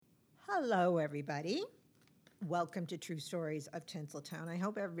Hello, everybody. Welcome to True Stories of Tinseltown. I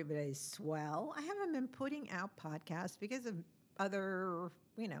hope everybody's swell. I haven't been putting out podcasts because of other,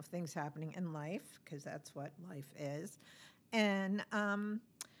 things happening in life, because that's what life is. And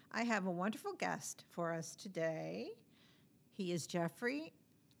I have a wonderful guest for us today. He is Jeffrey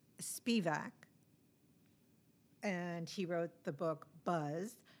Spivak, and he wrote the book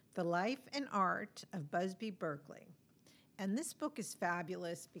Buzz, The Life and Art of Busby Berkeley. And this book is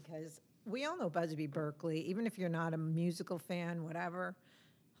fabulous because we all know Busby Berkeley, even if you're not a musical fan, whatever.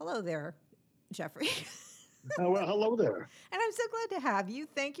 Hello there, Jeffrey. Oh, well, hello there. And I'm so glad to have you.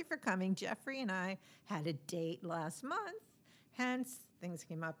 Thank you for coming. Jeffrey and I had a date last month, hence things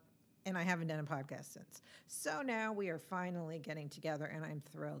came up, and I haven't done a podcast since. So now we are finally getting together, and I'm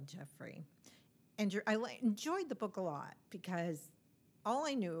thrilled, Jeffrey. And I enjoyed the book a lot because all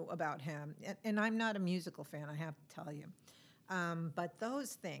I knew about him, and I'm not a musical fan, I have to tell you, but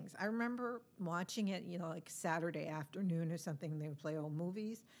those things, I remember watching it, like Saturday afternoon or something, they would play old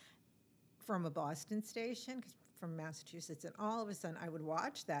movies from a Boston station, 'cause from Massachusetts, and all of a sudden I would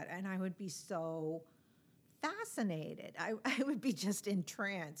watch that and I would be so fascinated. I would be just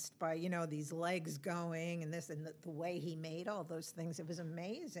entranced by, these legs going and this and the way he made all those things. It was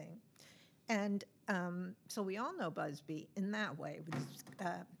amazing. And so we all know Busby in that way,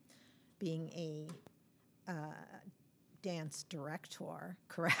 with being a dance director,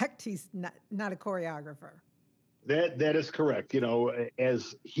 correct? He's not a choreographer. That is correct.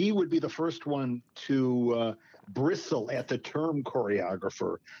 As he would be the first one to bristle at the term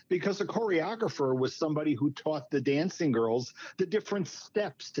choreographer, because a choreographer was somebody who taught the dancing girls the different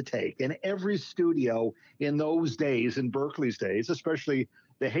steps to take. And every studio in those days, in Berkeley's days, especially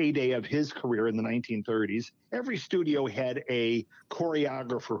the heyday of his career in the 1930s, every studio had a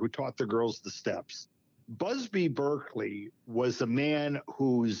choreographer who taught the girls the steps. Busby Berkeley was a man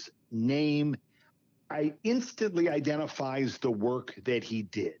whose name I instantly identifies the work that he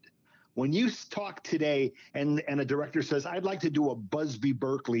did. When you talk today and a director says, I'd like to do a Busby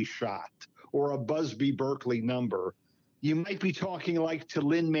Berkeley shot or a Busby Berkeley number, you might be talking like to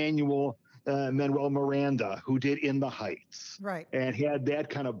Lin-Manuel Miranda, who did In the Heights, right, and had that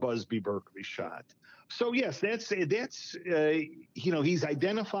kind of Busby Berkeley shot. So yes, that's he's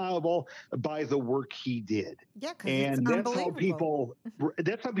identifiable by the work he did. Yeah, because it's And unbelievable.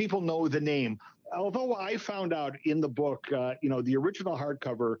 that's how people know the name. Although I found out in the book, the original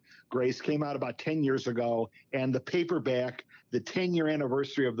hardcover, Grace, came out about 10 years ago, and the paperback, the 10-year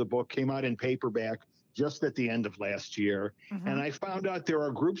anniversary of the book, came out in paperback just at the end of last year. Mm-hmm. And I found out there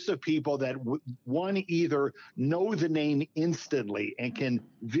are groups of people that one either know the name instantly and can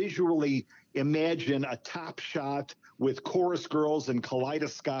visually imagine a top shot with chorus girls and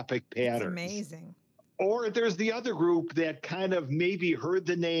kaleidoscopic patterns. It's amazing. Or there's the other group that kind of maybe heard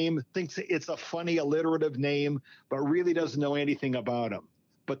the name, thinks it's a funny alliterative name, but really doesn't know anything about him.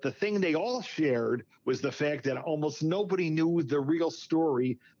 But the thing they all shared was the fact that almost nobody knew the real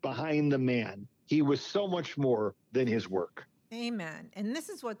story behind the man. He was so much more than his work. Amen. And this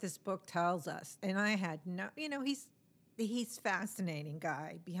is what this book tells us. And I had he's fascinating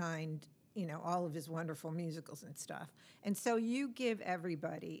guy behind, all of his wonderful musicals and stuff. And so you give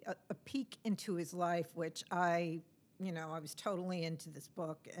everybody a peek into his life, which I was totally into this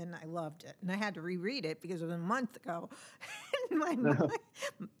book and I loved it. And I had to reread it because it was a month ago. And my mind,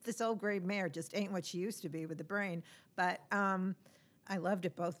 this old gray mare just ain't what she used to be with the brain. But I loved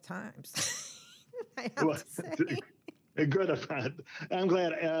it both times. I have to say. Good. I'm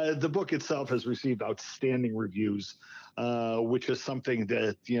glad the book itself has received outstanding reviews, which is something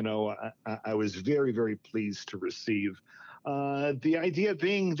that, I was very, very pleased to receive. The idea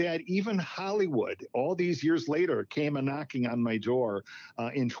being that even Hollywood, all these years later, came a knocking on my door.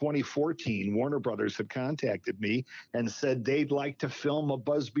 In 2014, Warner Brothers had contacted me and said they'd like to film a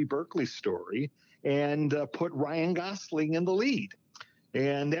Busby Berkeley story and put Ryan Gosling in the lead.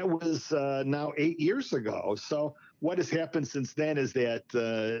 And that was now 8 years ago. So what has happened since then is that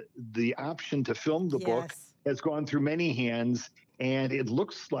the option to film the book has gone through many hands, and it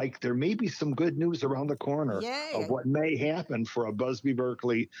looks like there may be some good news around the corner of what may happen for a Busby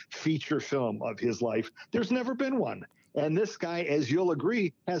Berkeley feature film of his life. There's never been one. And this guy, as you'll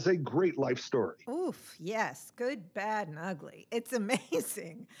agree, has a great life story. Oof, yes. Good, bad, and ugly. It's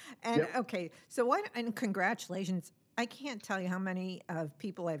amazing. And okay, so and congratulations. I can't tell you how many of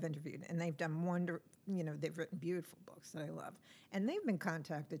people I've interviewed, and they've done they've written beautiful books that I love. And they've been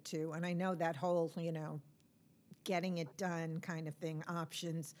contacted too. And I know that whole, getting it done kind of thing,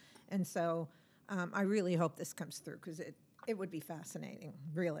 options. And so I really hope this comes through because It would be fascinating,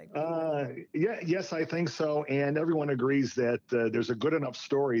 really. Yes, I think so. And everyone agrees that there's a good enough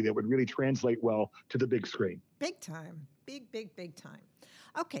story that would really translate well to the big screen. Big time. Big, big, big time.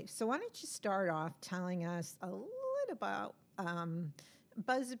 Okay, so why don't you start off telling us a little about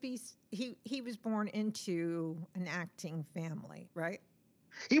Busby's? He was born into an acting family, right?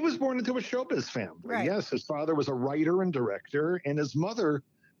 He was born into a showbiz family. Right. Yes, his father was a writer and director, and his mother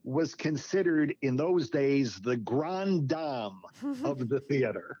was considered in those days the grande dame of the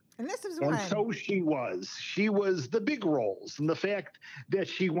theater. And this is And when. so she was. She was the big roles. And the fact that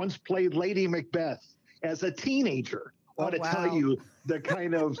she once played Lady Macbeth as a teenager ought to tell you the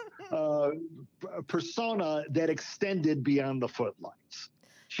kind of persona that extended beyond the footlights.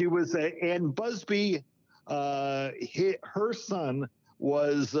 She was, and Busby, her son,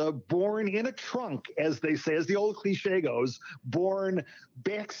 was born in a trunk, as they say, as the old cliche goes, born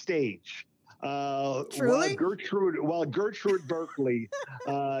backstage. Truly? While Gertrude Berkeley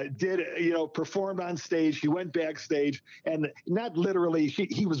performed on stage, he went backstage, and not literally,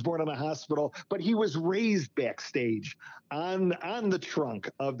 he was born in a hospital, but he was raised backstage on the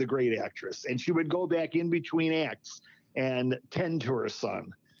trunk of the great actress, and she would go back in between acts and tend to her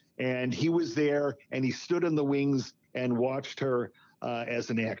son, and he was there, and he stood in the wings and watched her as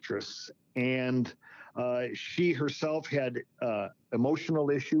an actress, and she herself had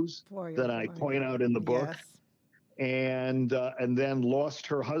emotional issues that I point out in the book, and then lost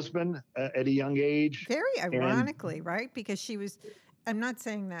her husband at a young age. Very ironically, right? Because she was, I'm not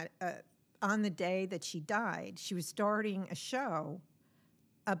saying that on the day that she died, she was starting a show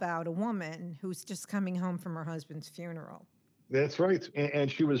about a woman who's just coming home from her husband's funeral. That's right. And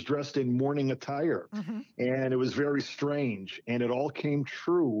she was dressed in mourning attire. And it was very strange. And it all came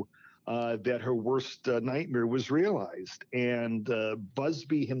true that her worst nightmare was realized. And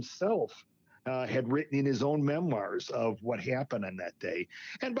Busby himself had written in his own memoirs of what happened on that day.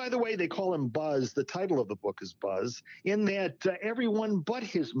 And by the way, they call him Buzz. The title of the book is Buzz, in that everyone but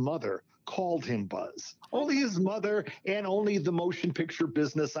his mother called him Buzz. Only his mother and only the motion picture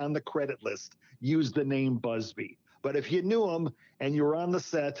business on the credit list used the name Busby. But if you knew him and you were on the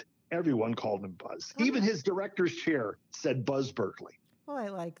set, everyone called him Buzz. Even his director's chair said Buzz Berkeley. Well, I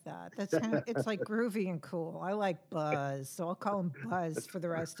like that. That's kind of, it's like groovy and cool. I like Buzz, so I'll call him Buzz for the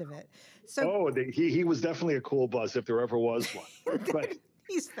rest of it. So, he was definitely a cool Buzz if there ever was one. But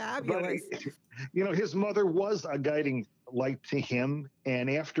he's fabulous. But, his mother was a guiding light to him.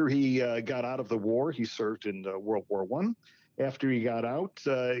 And after he got out of the war, he served in World War I. After he got out,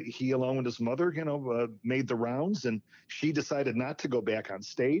 he, along with his mother, made the rounds, and she decided not to go back on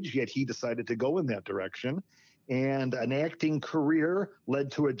stage, yet he decided to go in that direction. And an acting career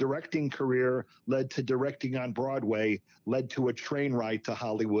led to a directing career, led to directing on Broadway, led to a train ride to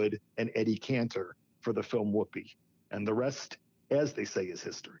Hollywood and Eddie Cantor for the film Whoopi. And the rest, as they say, is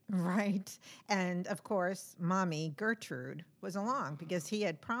history. Right. And of course, Mommy Gertrude was along because he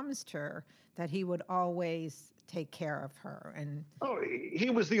had promised her that he would always take care of her. And he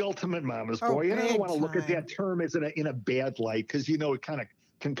was the ultimate mama's boy. And I don't want to look at that term as in a bad light, because it kind of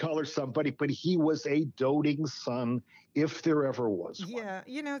can color somebody, but he was a doting son, if there ever was one.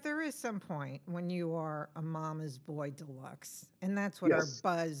 Yeah, there is some point when you are a mama's boy deluxe, and that's what our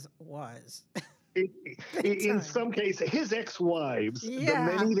Buzz was. In some cases, his ex-wives, the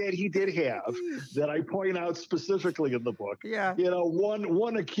many that he did have, that I point out specifically in the book,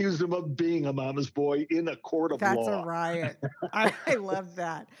 one accused him of being a mama's boy in a court of law. That's a riot. I love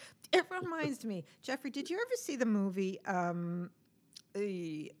that. It reminds me, Jeffrey, did you ever see the movie?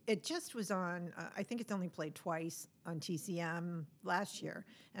 It just was on, I think it's only played twice on TCM last year,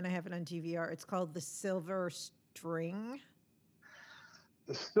 and I have it on DVR. It's called The Silver String.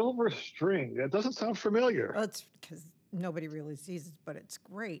 The Silver String. That doesn't sound familiar. Well, it's because nobody really sees it, but it's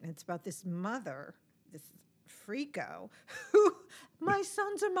great. And it's about this mother, this freako, who, my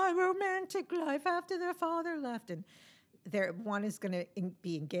sons are my romantic life after their father left. And one is going to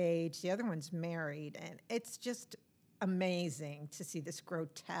be engaged, the other one's married. And it's just amazing to see this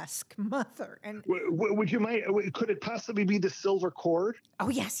grotesque mother. And would you mind? Could it possibly be The Silver Cord? Oh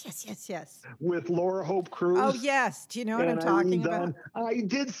yes. With Laura Hope Cruz. Oh yes. Do you know what I'm talking about? I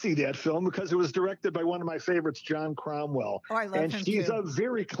did see that film because it was directed by one of my favorites, John Cromwell. Oh, I love him too. And she's a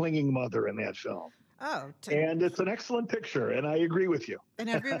very clinging mother in that film. Oh. And it's an excellent picture, and I agree with you. And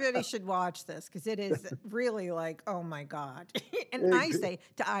everybody should watch this because it is really like, oh my God. And I say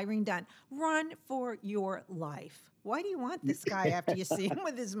to Irene Dunn, run for your life. Why do you want this guy after you see him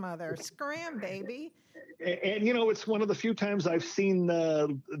with his mother? Scram, baby. And it's one of the few times I've seen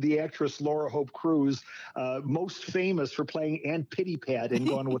the actress Laura Hope Cruz, most famous for playing Aunt Pitty Pat in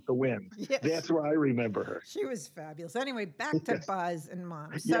Gone with the Wind. Yes. That's where I remember her. She was fabulous. Anyway, back to Buzz and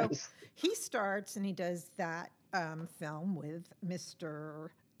Mom. So he starts and he does that film with Mr.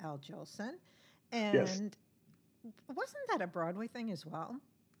 Al Jolson. And wasn't that a Broadway thing as well?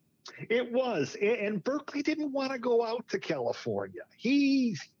 It was. And Berkeley didn't want to go out to California.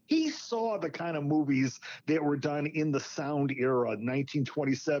 He saw the kind of movies that were done in the sound era,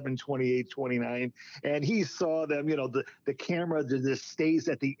 1927, 28, 29. And he saw them, the camera that just stays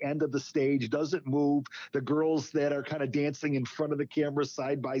at the end of the stage, doesn't move. The girls that are kind of dancing in front of the camera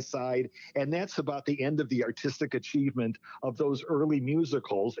side by side. And that's about the end of the artistic achievement of those early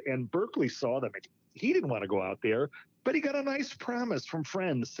musicals. And Berkeley saw them. He didn't want to go out there. But he got a nice promise from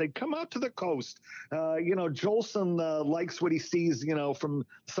friends. Say, come out to the coast. Jolson likes what he sees, from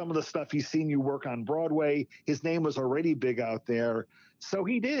some of the stuff he's seen you work on Broadway. His name was already big out there. So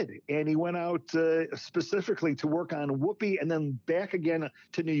he did. And he went out specifically to work on Whoopi and then back again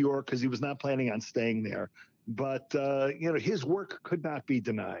to New York because he was not planning on staying there. But, his work could not be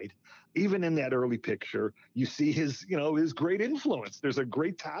denied. Even in that early picture, you see his great influence. There's a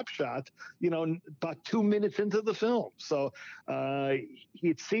great top shot, about 2 minutes into the film. So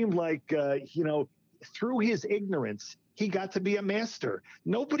it seemed like, through his ignorance, he got to be a master.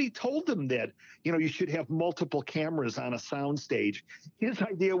 Nobody told him that, you should have multiple cameras on a soundstage. His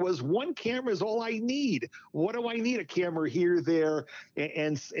idea was one camera is all I need. What do I need? A camera here, there,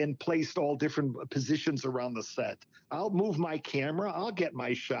 and placed all different positions around the set. I'll move my camera, I'll get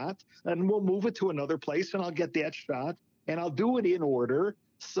my shot, and we'll move it to another place, and I'll get that shot, and I'll do it in order.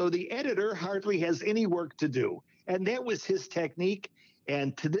 So the editor hardly has any work to do. And that was his technique.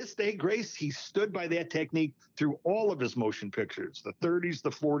 And to this day, Grace, he stood by that technique through all of his motion pictures, the 30s,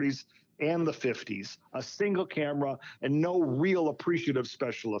 the 40s, and the 50s. A single camera and no real appreciative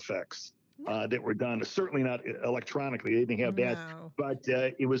special effects that were done. Certainly not electronically. They didn't have that. No. But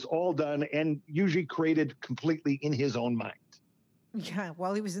it was all done and usually created completely in his own mind. Yeah,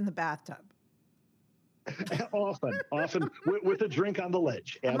 while he was in the bathtub. often with a drink on the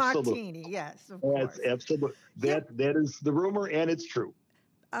ledge. Absolutely. A martini, yes, of course. Absolutely. That is the rumor, and it's true.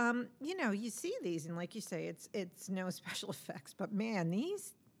 You see these, and like you say, it's no special effects, but man,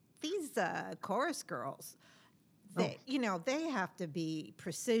 these chorus girls, they have to be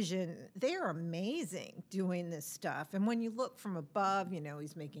precision. They're amazing doing this stuff. And when you look from above,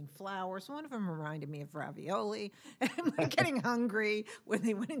 he's making flowers. One of them reminded me of ravioli. I'm like getting hungry when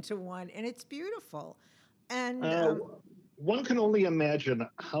they went into one, and it's beautiful. And one can only imagine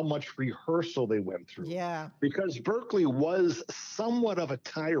how much rehearsal they went through. Yeah. Because Berkeley was somewhat of a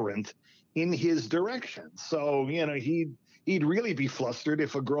tyrant in his direction. So, he'd really be flustered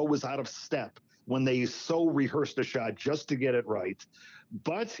if a girl was out of step when they so rehearsed a shot just to get it right.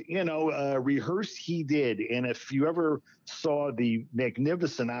 But, rehearse he did. And if you ever saw the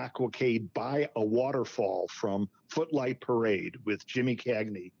magnificent aquacade by a waterfall from Footlight Parade with Jimmy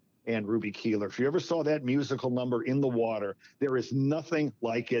Cagney and Ruby Keeler, if you ever saw that musical number in the water, there is nothing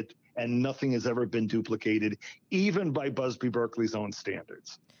like it, and nothing has ever been duplicated, even by Busby Berkeley's own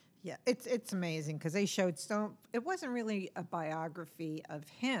standards. Yeah, it's amazing because they showed it wasn't really a biography of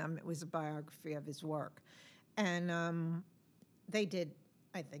him, it was a biography of his work. And they did,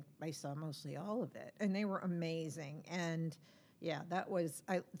 I think I saw mostly all of it, and they were amazing. And yeah, that was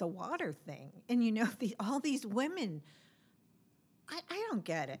the water thing. And all these women, I don't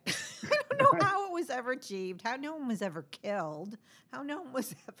get it. I don't know how it was ever achieved, how no one was ever killed, how no one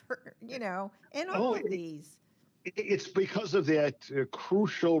was ever, in all of these. It's because of that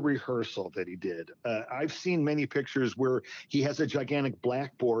crucial rehearsal that he did. I've seen many pictures where he has a gigantic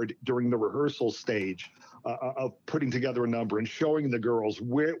blackboard during the rehearsal stage of putting together a number and showing the girls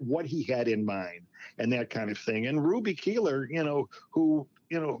what he had in mind and that kind of thing. And Ruby Keeler, who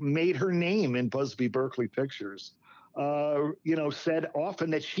made her name in Busby Berkeley pictures, said often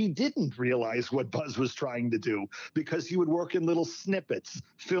that she didn't realize what Buzz was trying to do because he would work in little snippets,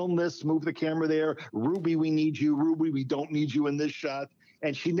 film this, move the camera there. Ruby, we need you. Ruby, we don't need you in this shot.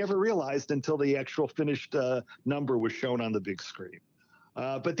 And she never realized until the actual finished number was shown on the big screen.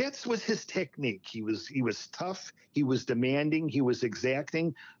 But that was his technique. He was tough. He was demanding. He was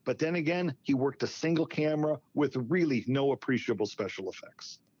exacting. But then again, he worked a single camera with really no appreciable special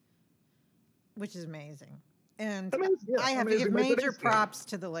effects. Which is amazing. And Amazing, yeah, I have to give amazing. But major it's- props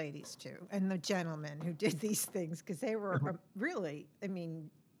to the ladies too, and the gentlemen who did these things, because they were really. I mean,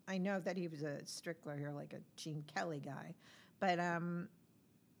 I know that he was a Strickler here, like a Gene Kelly guy, but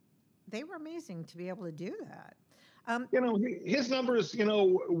they were amazing to be able to do that. His numbers,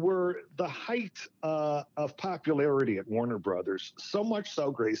 were the height of popularity at Warner Brothers. So much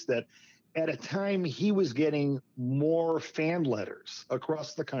so, Grace, that at a time he was getting more fan letters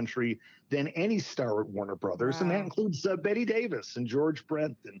across the country than any star at Warner Brothers, and that Wow. includes Betty Davis and George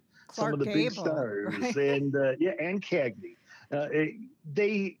Brent and some Clark of the big Gable, stars, right? and Cagney.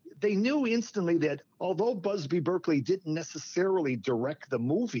 They knew instantly that although Busby Berkeley didn't necessarily direct the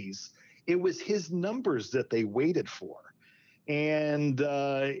movies, it was his numbers that they waited for. And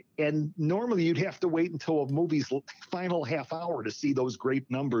normally you'd have to wait until a movie's final half hour to see those great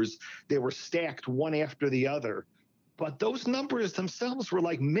numbers. They were stacked one after the other, but those numbers themselves were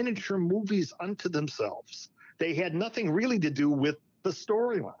like miniature movies unto themselves. They had nothing really to do with the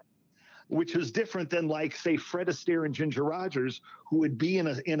storyline, which is different than, like, say, Fred Astaire and Ginger Rogers, who would be in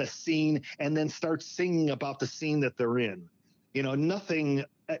a scene and then start singing about the scene that they're in. Nothing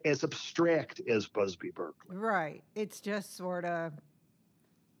as abstract as Busby Berkeley. Right. It's just sort of,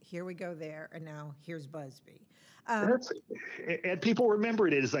 here we go there, and now here's Busby. And people remember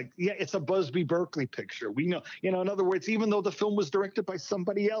it as like, yeah, it's a Busby Berkeley picture. We know, in other words, even though the film was directed by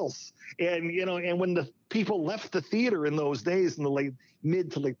somebody else, and when the people left the theater in those days in the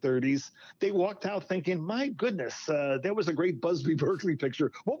mid to late 30s, they walked out thinking, my goodness, that was a great Busby Berkeley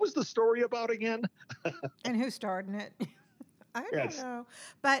picture. What was the story about again? And who starred in it? I don't know.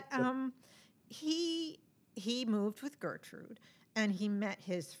 But he moved with Gertrude, and he met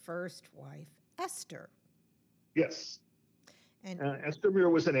his first wife, Esther. Yes. And Esther Muir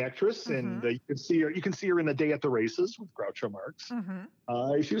was an actress, and you can see her in A Day at the Races with Groucho Marx.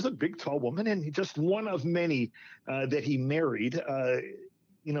 She was a big, tall woman, and just one of many that he married.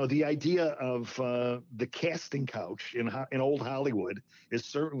 The idea of the casting couch in old Hollywood is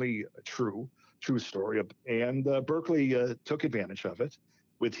certainly a true story. And Berkeley took advantage of it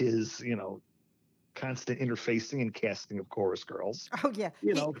with his, constant interfacing and casting of chorus girls. Oh yeah,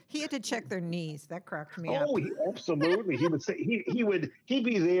 he had to check their knees. That cracked me up. Oh, absolutely. He would say he'd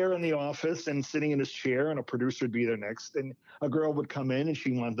be there in the office and sitting in his chair, and a producer would be there next, and a girl would come in and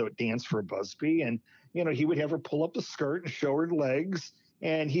she wanted to dance for Busby, and he would have her pull up the skirt and show her legs.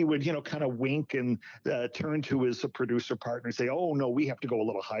 And he would, kind of wink and turn to his producer partner and say, "Oh no, we have to go a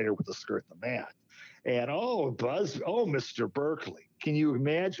little higher with the skirt than that." And Mr. Berkeley, can you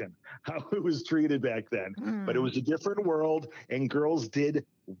imagine how it was treated back then? But it was a different world, and girls did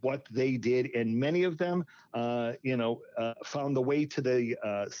what they did, and many of them, found the way to the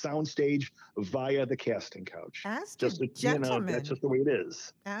soundstage via the casting couch. As did gentlemen. That's just the way it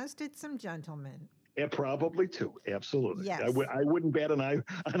is. As did some gentlemen. Yeah, probably too. Absolutely. Yes. I wouldn't bat an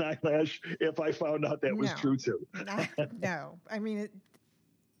eyelash if I found out that was true too. No, I mean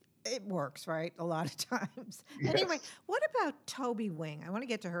it works, right? A lot of times. Yes. Anyway, what about Toby Wing? I want to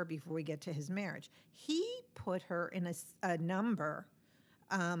get to her before we get to his marriage. He put her in a number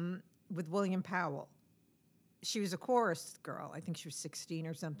with William Powell. She was a chorus girl. I think she was 16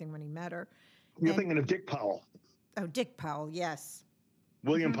 or something when he met her. You're thinking of Dick Powell. Oh, Dick Powell, yes.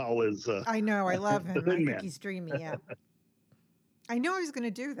 William Powell is... I know, I love him. I think he's dreamy, yeah. I knew I was going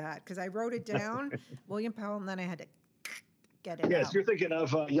to do that because I wrote it down, William Powell, and then I had to get it out. Yes, you're thinking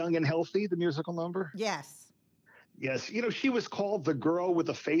of Young and Healthy, the musical number? Yes. Yes, she was called the girl with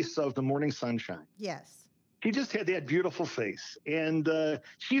the face of the morning sunshine. Yes. She just had that beautiful face. And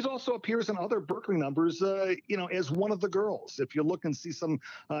she's also appears in other Berkeley numbers, as one of the girls. If you look and see some,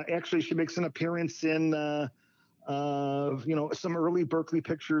 actually she makes an appearance in, some early Berkeley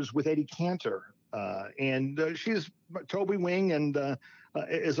pictures with Eddie Cantor. And she's Toby Wing and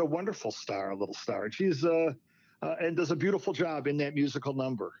is a wonderful star, a little star. And she's... and does a beautiful job in that musical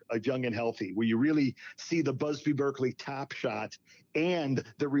number, Young and Healthy, where you really see the Busby Berkeley top shot and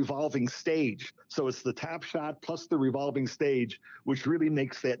the revolving stage. So it's the top shot plus the revolving stage, which really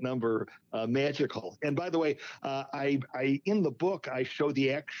makes that number magical. And by the way, I in the book, I show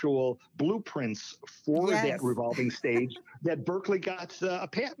the actual blueprints for that revolving stage that Berkeley got a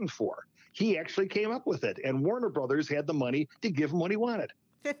patent for. He actually came up with it, and Warner Brothers had the money to give him what he wanted.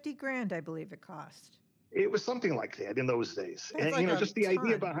 $50,000, I believe it cost. It was something like that in those days. That's and, like just the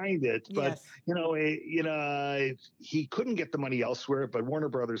idea behind it. But, he couldn't get the money elsewhere, but Warner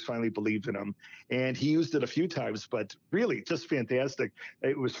Brothers finally believed in him. And he used it a few times, but really just fantastic.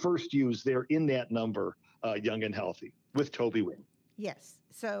 It was first used there in that number, Young and Healthy, with Toby Wing. Yes.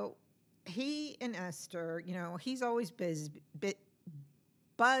 So he and Esther, he's always busy.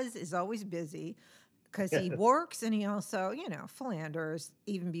 Buzz is always busy. because he works and he also, philanders,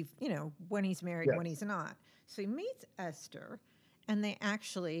 even when he's married, when Yes. he's not. So he meets Esther, and they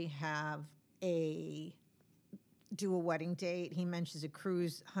actually have a do a wedding date. He mentions a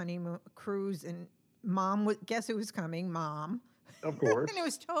cruise, honeymoon cruise, and mom would guess who was coming? Mom. Of And it course.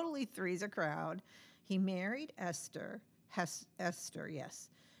 was totally three's a crowd. He married Esther, Esther, yes.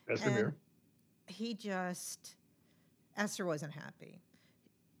 And Vesemir. he just Esther wasn't happy.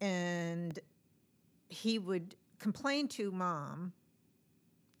 And he would complain to mom,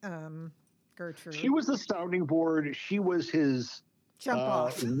 She Gertrude, was the sounding board. She was his jump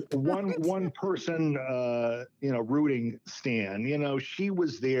off. one person rooting stan. She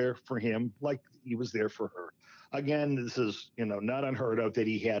was there for him like he was there for her. Again, this is not unheard of that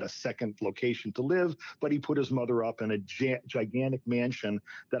he had a second location to live, but he put his mother up in a gigantic mansion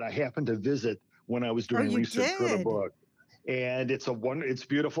that I happened to visit when I was Oh, doing you research for the did? book. And it's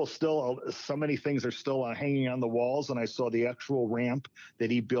beautiful still. So many things are still hanging on the walls, and I saw the actual ramp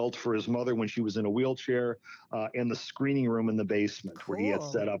that he built for his mother when she was in a wheelchair, and the screening room in the basement where he had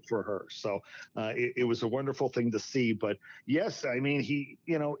Cool. set up for her. So it was a wonderful thing to see. But yes, I mean,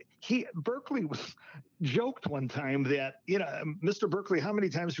 Berkeley was joked one time that, Mr. Berkeley, how many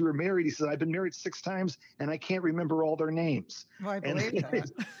times you were married? He said, I've been married 6 times and I can't remember all their names. Well, I And believe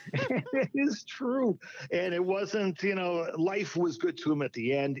that. it is true. And it wasn't, life was good to him at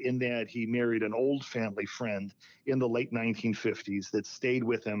the end in that he married an old family friend in the late 1950s that stayed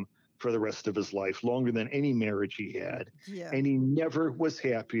with him for the rest of his life, longer than any marriage he had. Yeah. And he never was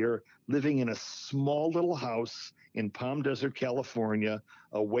happier living in a small little house in Palm Desert, California,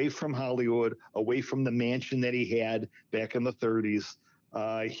 away from Hollywood, away from the mansion that he had back in the 30s.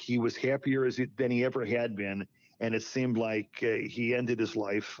 He was happier than he ever had been. And it seemed like he ended his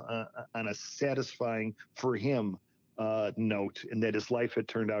life on a satisfying, for him, note, and that his life had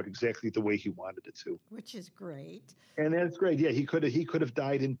turned out exactly the way he wanted it to. Which is great. And that's great. Yeah, he could have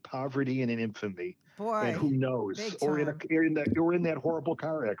died in poverty and in infamy, and Boy, who knows, big or time. in that horrible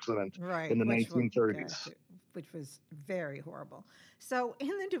car accident in Right, the which we'll get 1930s. to, which was very horrible. So in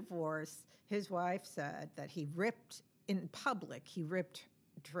the divorce, his wife said that he ripped in public. He ripped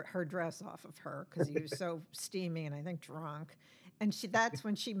her dress off of her because he was so steamy and I think drunk. And that's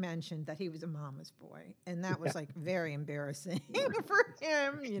when she mentioned that he was a mama's boy, and that was like very embarrassing for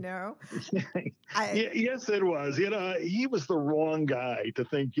him. Yes, it was. He was the wrong guy to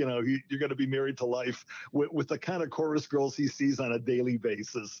think, you're going to be married to life with the kind of chorus girls he sees on a daily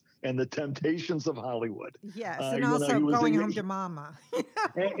basis and the temptations of Hollywood. Yes, and also He was going home to mama.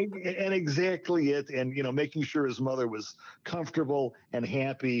 and exactly it. And, making sure his mother was comfortable and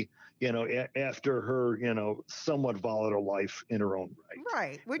happy, after her, somewhat volatile life in her own right.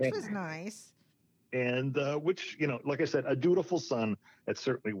 Right, which And, was nice. and which, like I said, a dutiful son. That's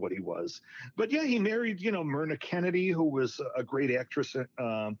certainly what he was. But yeah, he married, Myrna Kennedy, who was a great actress,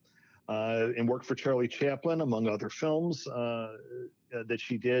 and worked for Charlie Chaplin, among other films that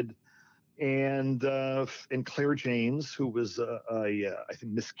she did. And Claire Janes, who was I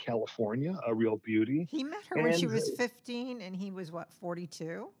think Miss California, a real beauty. He met her when she And was 15 and he was what,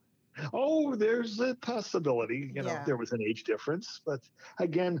 42? oh, there's a possibility, Yeah. there was an age difference, but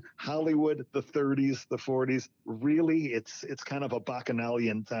again, Hollywood, the 30s, the 40s, really, it's kind of a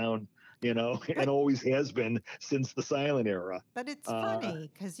bacchanalian town, and always has been since the silent era. But it's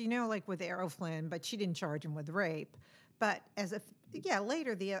funny because, like with Errol Flynn, but she didn't charge him with rape. But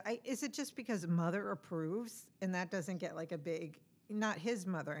later, is it just because mother approves and that doesn't get like a big, not his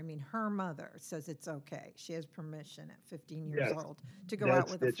mother, I mean, her mother says it's okay. She has permission at 15 years Yes, old to go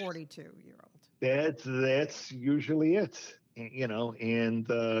out with a 42-year-old. That's usually it, and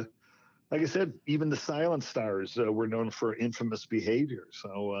like I said, even the silent stars were known for infamous behavior.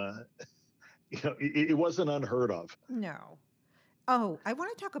 So, it wasn't unheard of. No. Oh, I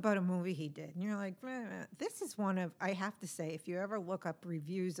want to talk about a movie he did. And you're like, this is one of, I have to say, if you ever look up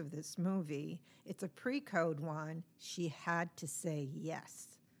reviews of this movie, it's a pre-code one. She had to say yes.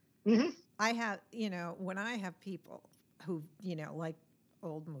 Mm-hmm. I have, when I have people who, like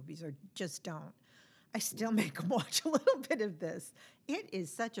old movies or just don't, I still make them watch a little bit of this. It is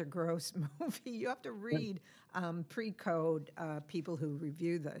such a gross movie. You have to read pre-code people who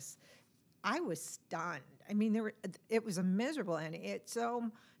review this. I was stunned. I mean, it was a miserable ending. It's so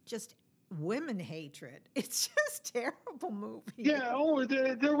just women hatred. It's just terrible movie. Yeah. Oh,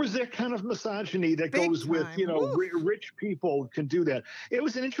 there was that kind of misogyny that Big goes with, time. rich people can do that. It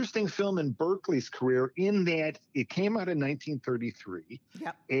was an interesting film in Berkeley's career in that it came out in 1933.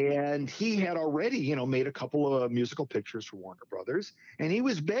 Yep. And he had already, made a couple of musical pictures for Warner Brothers. And he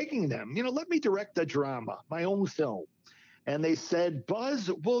was begging them, let me direct a drama, my own film. and they said, Buzz,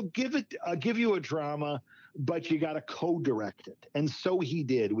 we'll give you a drama, but you got to co-direct it. And so he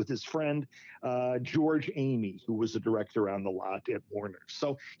did with his friend George Amy, who was a director on the lot at Warner.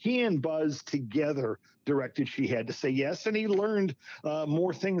 So he and Buzz together directed She Had to Say Yes, and he learned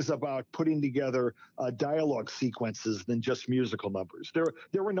more things about putting together dialogue sequences than just musical numbers.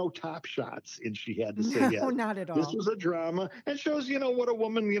 There were no top shots in She Had to Say Yes. No, not at This all. was a drama, and shows, what a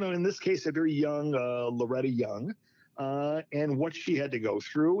woman, in this case, a very young Loretta Young, and what she had to go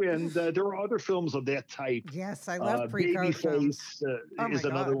through. And there were other films of that type. Yes, I love pre-code films. Babyface Oh is my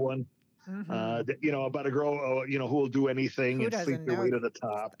another God. one. About a girl, who will do anything Who and sleep doesn't their way know to the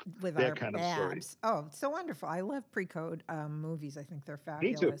top. with That our kind of story. babs? Oh, it's so wonderful. I love pre-code movies. I think they're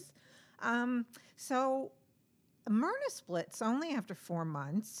Me too. fabulous. So Myrna splits only after 4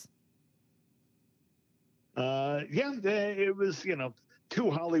 months. Yeah, it was, two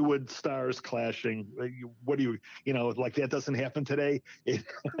Hollywood stars clashing. What do like that doesn't happen today?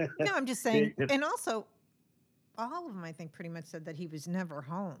 No, I'm just saying. And also, all of them, I think, pretty much said that he was never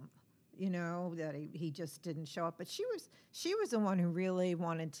home. That he just didn't show up. But she was the one who really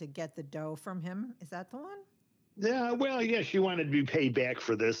wanted to get the dough from him. Is that the one? Yeah, well, yeah, she wanted to be paid back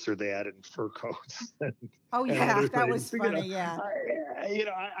for this or that and fur coats. Oh yeah, that was things. funny. Yeah.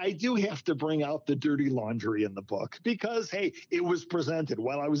 I do have to bring out the dirty laundry in the book because, hey, it was presented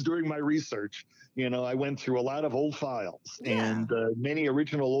while I was doing my research. I went through a lot of old files and many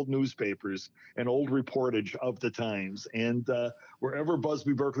original old newspapers and old reportage of the times. And wherever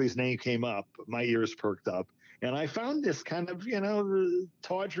Busby Berkeley's name came up, my ears perked up. And I found this kind of,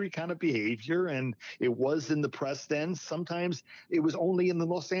 tawdry kind of behavior. And it was in the press then. Sometimes it was only in the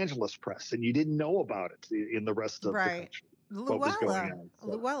Los Angeles press, and you didn't know about it in the rest of the country. What was going on. So.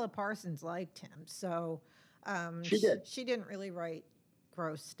 Luella Parsons liked him. So she did. She didn't really write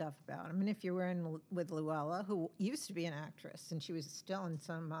gross stuff about him. And if you were in with Luella, who used to be an actress, and she was still in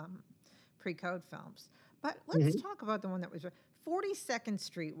some pre-code films. But let's talk about the one that was 42nd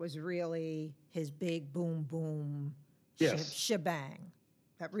Street was really his big boom boom shebang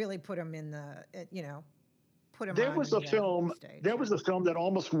that really put him in the put him. There was a film. There was a film that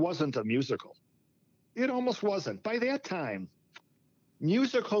almost wasn't a musical. It almost wasn't. By that time,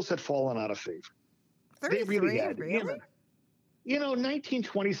 musicals had fallen out of favor. 33, they really had. Really?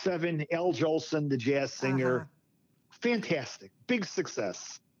 1927, Al Jolson, the jazz singer, fantastic, big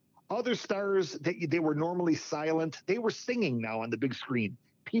success. Other stars, they were normally silent. They were singing now on the big screen.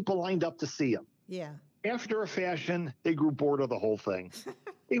 People lined up to see them. Yeah. After a fashion, they grew bored of the whole thing.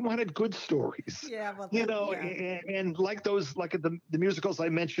 They wanted good stories. Yeah, well, and like those, like the musicals I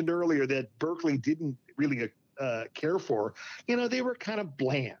mentioned earlier that Berkeley didn't really care for, they were kind of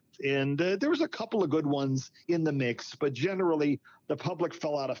bland. And there was a couple of good ones in the mix, but generally the public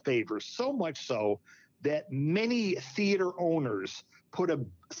fell out of favor. So much so that many theater owners put a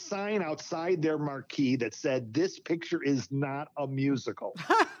sign outside their marquee that said, "This picture is not a musical."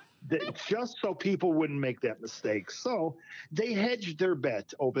 Just so people wouldn't make that mistake. So they hedged their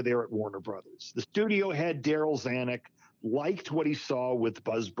bet over there at Warner Brothers. The studio head, Darryl Zanuck, liked what he saw with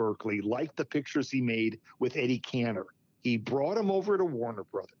Buzz Berkeley, liked the pictures he made with Eddie Cantor. He brought him over to Warner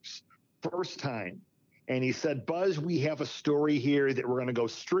Brothers, first time. And he said, "Buzz, we have a story here that we're going to go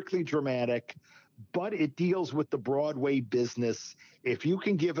strictly dramatic, but it deals with the Broadway business. If you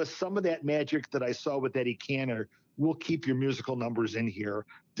can give us some of that magic that I saw with Eddie Cantor, we'll keep your musical numbers in here,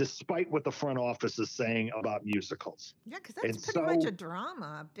 despite what the front office is saying about musicals." Yeah, because that's pretty much a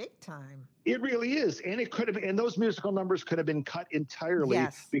drama, big time. It really is. And it could have been, and those musical numbers could have been cut entirely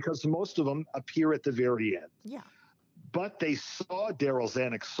because most of them appear at the very end. Yeah. But Darryl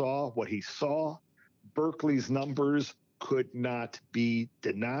Zanuck saw what he saw. Berkeley's numbers could not be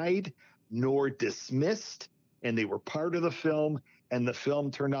denied nor dismissed, and they were part of the film, and the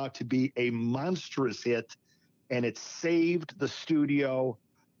film turned out to be a monstrous hit, and it saved the studio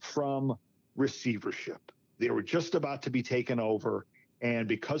from receivership. They were just about to be taken over, and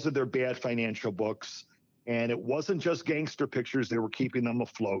because of their bad financial books, and it wasn't just gangster pictures, they were keeping them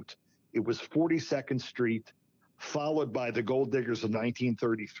afloat. It was 42nd Street, followed by The Gold Diggers of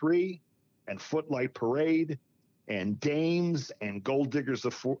 1933 and Footlight Parade and Dames and Gold Diggers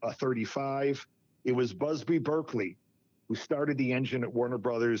of 35. It was Busby Berkeley who started the engine at Warner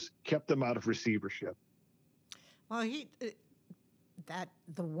Brothers, kept them out of receivership. Well,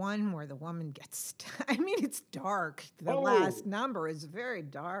 the one where the woman gets, I mean, it's dark. The last number is very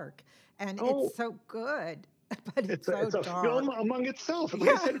dark, and it's so good. but it's so it's a dark. film among itself. Like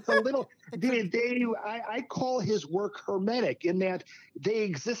I Yeah. said, it's a little. It's a, I call his work hermetic in that they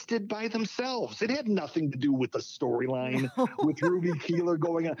existed by themselves. It had nothing to do with the storyline no. with Ruby Keeler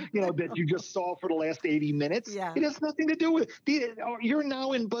going on, that you just saw for the last 80 minutes. Yeah. It has nothing to do with. You're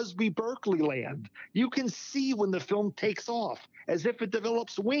now in Busby Berkeley land. You can see when the film takes off, as if it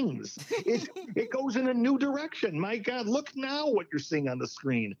develops wings. It goes in a new direction. My God, look now what you're seeing on the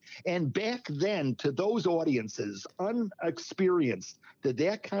screen. And back then, to those audiences, unexperienced, to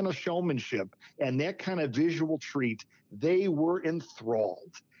that kind of showmanship and that kind of visual treat, they were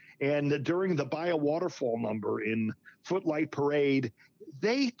enthralled. And during the Buy a Waterfall number in Footlight Parade,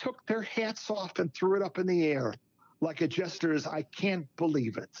 they took their hats off and threw it up in the air like a gesture. I can't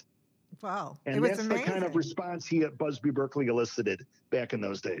believe it. Wow. It And was that's amazing. the kind of response he at Busby Berkeley elicited back in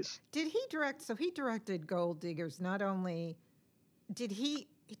those days. Did he direct? So he directed Gold Diggers. Not only did he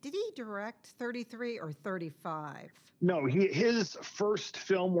direct 33 or 35? No, his first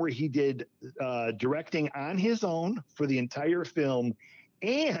film where he did directing on his own for the entire film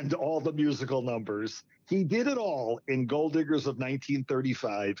and all the musical numbers. He did it all in Gold Diggers of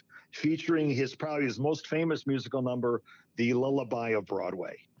 1935, featuring probably his most famous musical number, The Lullaby of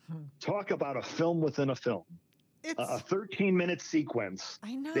Broadway. Talk about a film within a film. A 13-minute sequence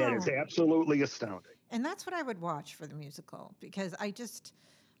I know. that is absolutely astounding. And that's what I would watch for the musical, because I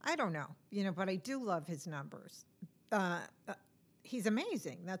don't know, but I do love his numbers. He's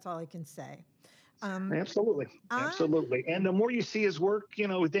amazing. That's all I can say. Absolutely. And the more you see his work,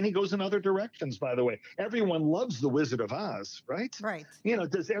 then he goes in other directions, by the way. Everyone loves The Wizard of Oz, right? Right.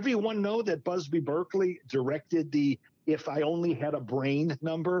 Does everyone know that Busby Berkeley directed the If I Only Had a Brain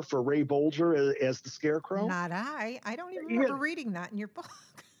number for Ray Bolger as the Scarecrow? Not I. I don't even remember reading that in your book.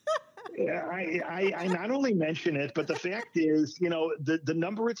 Yeah, I not only mention it, but the fact is, the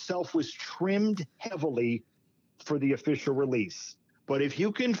number itself was trimmed heavily for the official release. But if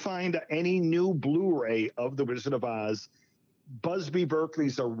you can find any new Blu-ray of The Wizard of Oz, Busby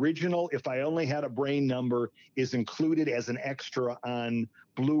Berkeley's original If I Only Had a Brain number is included as an extra on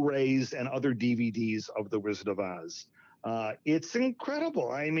Blu-rays and other DVDs of The Wizard of Oz. It's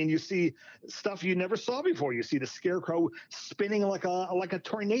incredible. I mean, you see stuff you never saw before. You see the Scarecrow spinning like a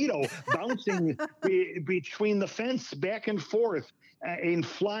tornado, bouncing between the fence back and forth, and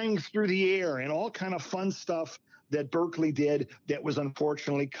flying through the air, and all kind of fun stuff that Berkeley did that was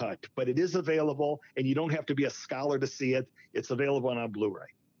unfortunately cut. But it is available, and you don't have to be a scholar to see it. It's available on Blu-ray.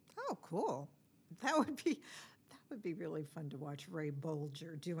 Oh, cool. That would be really fun to watch Ray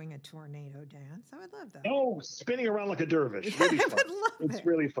Bolger doing a tornado dance. I would love that. Oh, spinning around like a dervish. Really fun. I would love it's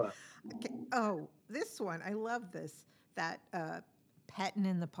really fun. Okay. Oh, this one. I love this. That Pettin'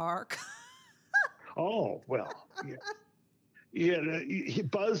 in the Park. Oh, well, yeah.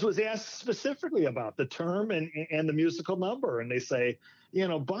 Buzz was asked specifically about the term and the musical number, and they say,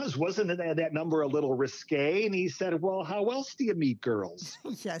 Buzz, wasn't that number a little risque? And he said, well, how else do you meet girls?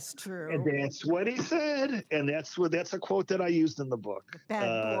 Yes, true. And that's what he said, and that's a quote that I used in the book.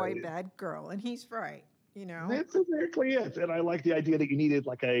 Bad boy, bad girl, and he's right. That's exactly it. And I like the idea that you needed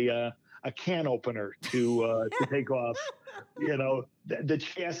like a can opener to take off, the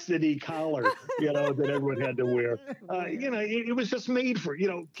chastity collar, that everyone had to wear. It was just made for,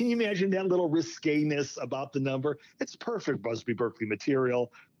 can you imagine that little risqueness about the number? It's perfect Busby Berkeley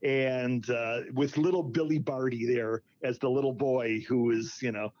material. And with little Billy Barty there as the little boy who is,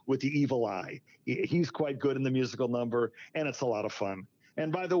 with the evil eye. He's quite good in the musical number, and it's a lot of fun. And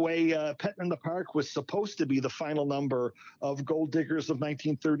by the way, Pettin' in the Park was supposed to be the final number of Gold Diggers of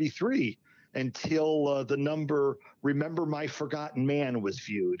 1933 until the number Remember My Forgotten Man was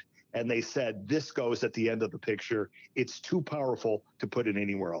viewed. And they said, this goes at the end of the picture. It's too powerful to put it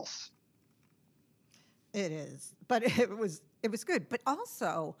anywhere else. It is. But it was good. But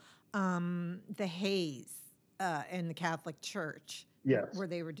also the Hayes in the Catholic Church, yes, where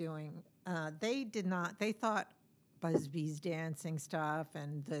they were doing, they thought Busby's dancing stuff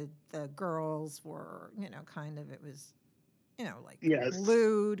and the girls were, it was, like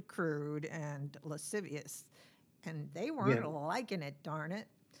lewd, crude, and lascivious. And they weren't liking it, darn it.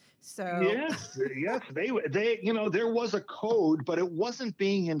 So yes, they there was a code, but it wasn't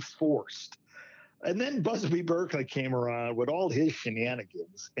being enforced. And then Busby Berkeley came around with all his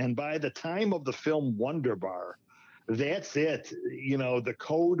shenanigans. And by the time of the film Wonderbar, that's it. The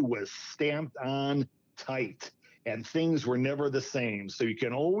code was stamped on tight. And things were never the same. So you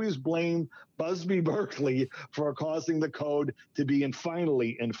can always blame Busby Berkeley for causing the code to be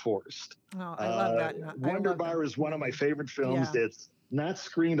finally enforced. Oh, I love that. Wonderbar is one of my favorite films. Yeah. not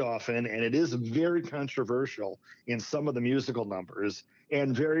screened often, and it is very controversial in some of the musical numbers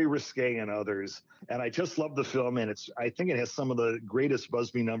and very risque in others. And I just love the film, and I think it has some of the greatest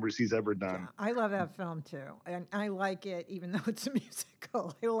Busby numbers he's ever Yeah, done. I love that film too, and I like it even though it's a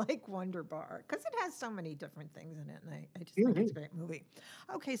musical. I like Wonder Bar because it has so many different things in it, and I just think it's a Mhm. great movie.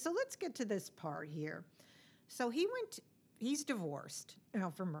 Okay, so let's get to this part here. So he's divorced,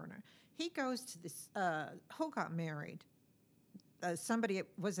 for murder. He goes to this, who got married? Somebody,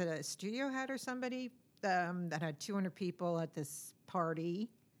 was it a studio head or somebody that had 200 people at this party?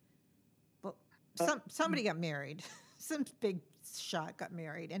 Well, Uh, somebody got married. Some big shot got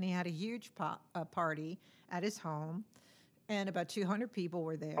married, and he had a huge party at his home, and about 200 people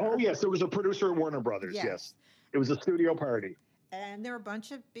were oh, there. yes, it was a producer at Warner Brothers. Yes. Yes. It was a studio party. And there were a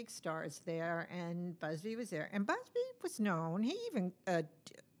bunch of big stars there, and Busby was there. And Busby was known. He even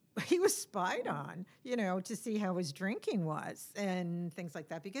he was spied on, to see how his drinking was and things like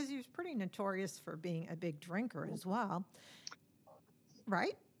that, because he was pretty notorious for being a big drinker as well,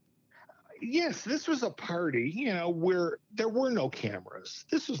 right? Yes, this was a party, where there were no cameras.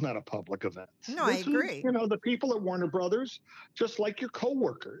 This was not a public event. No, I This was, agree. the people at Warner Brothers, just like your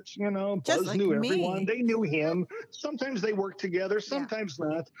coworkers. Just Buzz like knew everyone. me. They knew him. Sometimes they worked together, Yeah. sometimes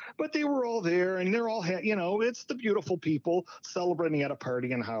not. But they were all there, and they're all, it's the beautiful people celebrating at a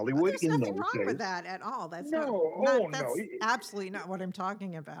party in Well, Hollywood there's in nothing those wrong with days. that at all. That's No, not oh no, that's absolutely not what I'm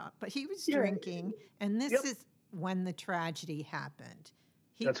talking about. But he was yeah, drinking, and this yep, is when the tragedy happened.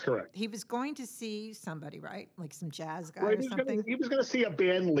 He that's correct. he was going to see somebody, right? Like some jazz guy Right, or something. he was gonna see a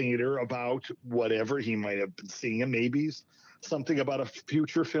band leader about whatever he might have been seeing, maybe something about a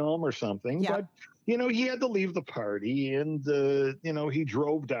future film or something. Yep. But he had to leave the party, and he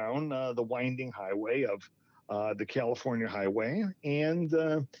drove down the winding highway of the California highway, and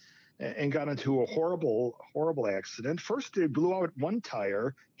got into a horrible, horrible accident. First, they blew out one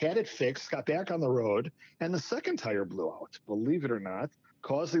tire, had it fixed, got back on the road, and the second tire blew out, believe it or not,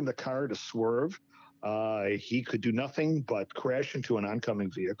 causing the car to swerve. He could do nothing but crash into an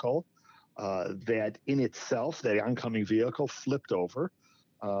oncoming vehicle. That in itself, that oncoming vehicle flipped over.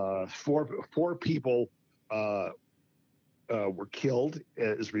 Four people were killed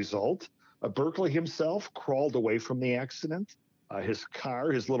as a result. Berkeley himself crawled away from the accident. His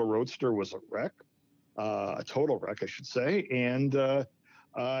car, his little roadster, was a wreck, a total wreck, I should say. And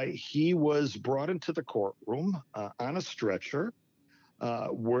he was brought into the courtroom on a stretcher,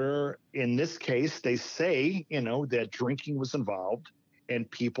 where in this case, they say, that drinking was involved and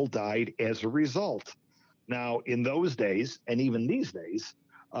people died as a result. Now, in those days, and even these days,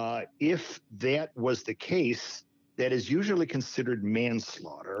 if that was the case, that is usually considered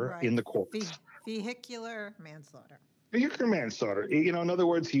manslaughter Right. in the courts. Vehicular manslaughter. Vehicular manslaughter. In other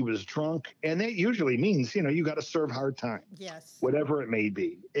words, he was drunk, and that usually means, you got to serve hard time, Yes. whatever it may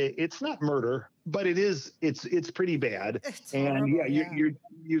be. It's not murder, but it's pretty bad. It's And horrible. yeah, Yeah.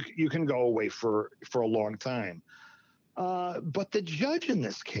 you can go away for a long time. But the judge in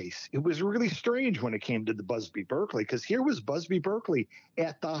this case, it was really strange when it came to the Busby Berkeley, because here was Busby Berkeley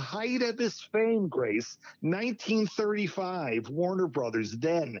at the height of his fame, Grace, 1935, Warner Brothers.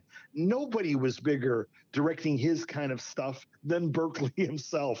 Then nobody was bigger directing his kind of stuff than Berkeley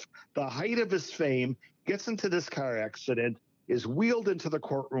himself. The height of his fame, gets into this car accident, is wheeled into the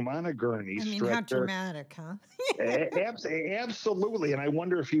courtroom on a gurney I mean, stretcher. how dramatic, huh? Absolutely, and I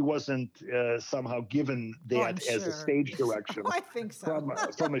wonder if he wasn't somehow given that as a stage direction I think so.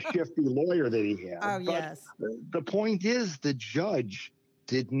 from a shifty lawyer that he had. Oh, But yes. the point is, the judge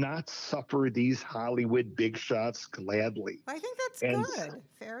did not suffer these Hollywood big shots gladly. I think that's good.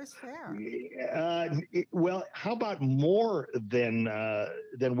 Fair is fair. Well, how about more than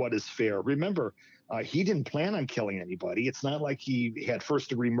what is fair? Remember, he didn't plan on killing anybody. It's not like he had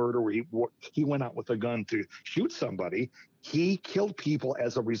first-degree murder where he went out with a gun to shoot somebody. He killed people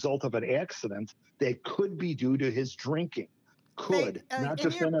as a result of an accident that could be due to his drinking. Not in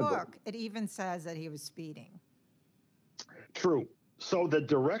just your anybody. book, it even says that he was speeding. True. So the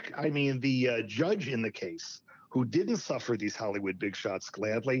judge in the case, who didn't suffer these Hollywood big shots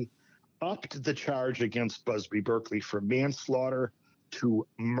gladly, upped the charge against Busby Berkeley for manslaughter to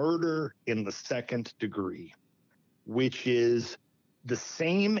murder in the second degree, which is the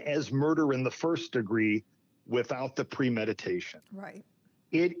same as murder in the first degree without the premeditation. Right.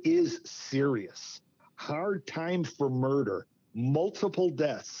 It is serious. Hard time for murder, multiple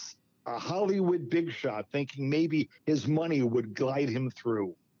deaths, a Hollywood big shot thinking maybe his money would glide him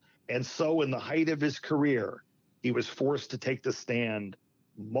through. And so in the height of his career, he was forced to take the stand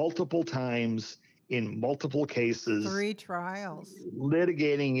multiple times in multiple cases. 3 trials.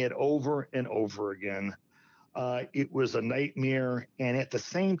 Litigating it over and over again. It was a nightmare. And at the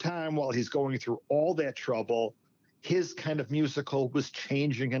same time, while he's going through all that trouble, his kind of musical was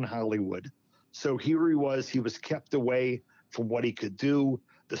changing in Hollywood. So here he was kept away from what he could do.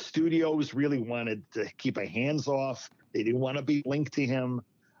 The studios really wanted to keep a hands off. They didn't want to be linked to him.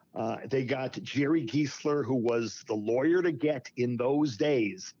 They got Jerry Giesler, who was the lawyer to get in those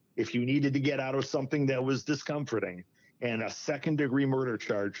days if you needed to get out of something that was discomforting. And a second-degree murder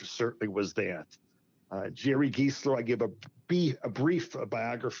charge certainly was that. Jerry Giesler, I give a brief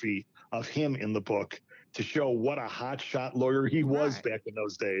biography of him in the book to show what a hotshot lawyer he was back in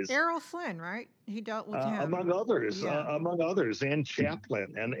those days. Errol Flynn, right? He dealt with him. Among others, and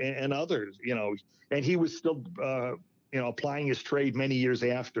Chaplin and others, and he was still, applying his trade many years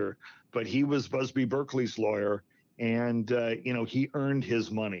after, but he was Busby Berkeley's lawyer, and, he earned his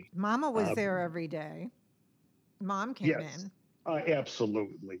money. Mama was there every day. Mom came in.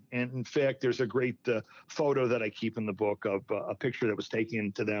 Absolutely. And in fact, there's a great photo that I keep in the book of a picture that was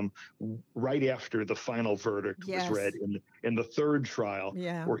taken to them right after the final verdict was read in the third trial,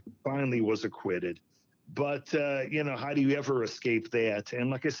 where he finally was acquitted. But, how do you ever escape that?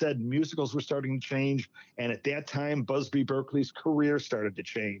 And like I said, musicals were starting to change. And at that time, Busby Berkeley's career started to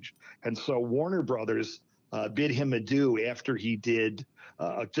change. And so Warner Brothers bid him adieu after he did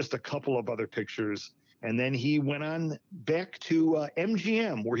just a couple of other pictures. And then he went on back to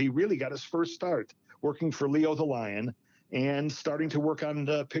MGM, where he really got his first start, working for Leo the Lion and starting to work on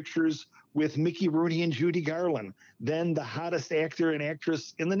pictures with Mickey Rooney and Judy Garland, then the hottest actor and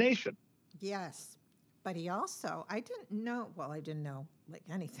actress in the nation. Yes. But he also, I didn't know like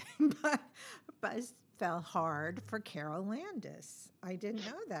anything, but Buzz fell hard for Carol Landis. I didn't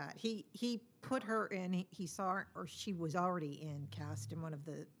know that. He put her in, he saw her, or she was already cast in one of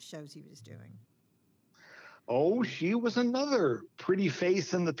the shows he was doing. Oh, she was another pretty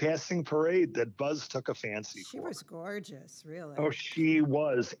face in the passing parade that Buzz took a fancy for. She was gorgeous, really. Oh, she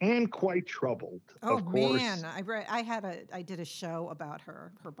was, and quite troubled. Oh, of course. Man, I did a show about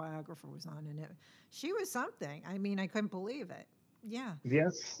her. Her biographer was on, and she was something. I mean, I couldn't believe it. Yeah.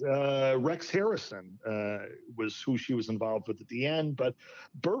 Yes, Rex Harrison was who she was involved with at the end, but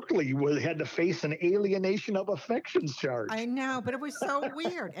Berkeley had to face an alienation of affections charge. I know, but it was so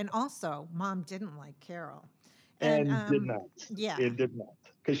weird. And also, Mom didn't like Carol. And did not. Yeah. It did not.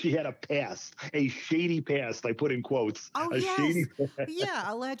 Because she had a past, a shady past, I put in quotes. Oh, yes. Shady past. Yeah,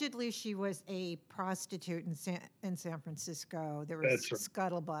 allegedly she was a prostitute in San Francisco. There was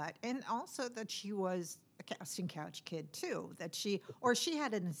scuttlebutt. And also that she was a casting couch kid, too. That she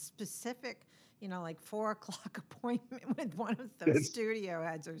had a specific, like 4 o'clock appointment with one of those studio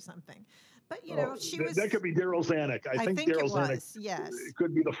heads or something. But, she was... That could be Daryl Zanuck. I think Daryl Zanuck yes.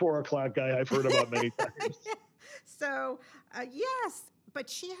 could be the 4 o'clock guy I've heard about many times. So, yes, but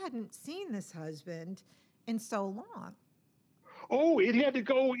she hadn't seen this husband in so long. Oh, it had to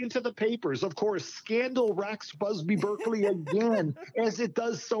go into the papers. Of course, scandal rocks Busby Berkeley again, as it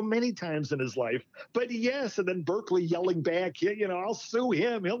does so many times in his life. But yes, and then Berkeley yelling back, I'll sue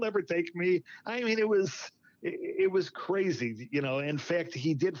him. He'll never take me. I mean, it was crazy. In fact,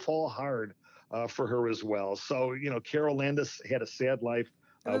 he did fall hard for her as well. So, Carol Landis had a sad life.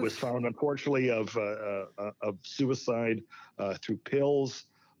 Was found, unfortunately, of suicide through pills,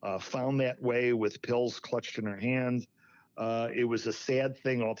 found that way with pills clutched in her hand. It was a sad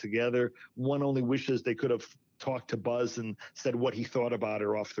thing altogether. One only wishes they could have talked to Buzz and said what he thought about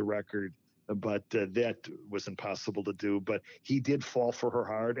her off the record, but that was impossible to do. But he did fall for her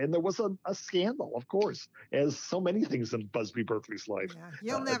hard, and there was a scandal, of course, as so many things in Busby Berkeley's life. Yeah.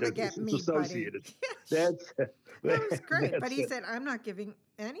 You'll never get me, associated. Buddy. That was great, but he said, I'm not giving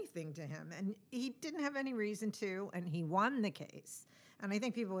anything to him, and he didn't have any reason to, and he won the case. And I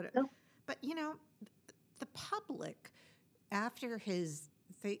think people would, but the public, after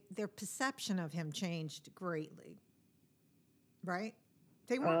their perception of him changed greatly, right?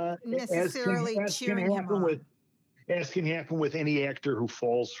 They weren't necessarily cheering him on. As can happen with any actor who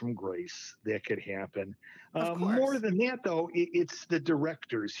falls from grace. That could happen. More than that, though, it's the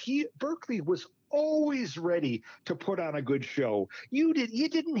directors. Berkeley was always ready to put on a good show. You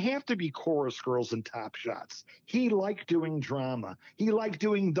didn't have to be chorus girls and Top Shots. He liked doing drama. He liked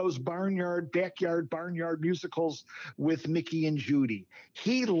doing those backyard barnyard musicals with Mickey and Judy.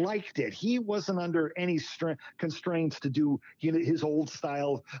 He liked it. He wasn't under any constraints to do his old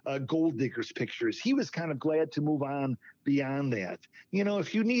style Gold Diggers pictures. He was kind of glad to move on beyond that.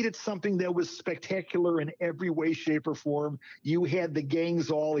 If you needed something that was spectacular in every way, shape, or form, you had the gangs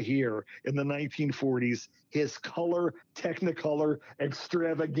all here in the 1940s, his color, technicolor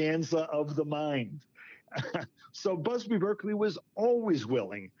extravaganza of the mind. So Busby Berkeley was always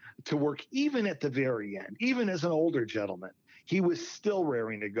willing to work, even at the very end, even as an older gentleman. He was still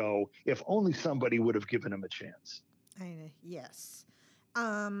raring to go if only somebody would have given him a chance. Yes.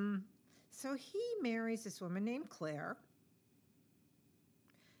 Um, so he marries this woman named Claire,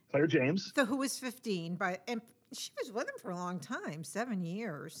 Claire James. so who was 15 and she was with him for a long time, 7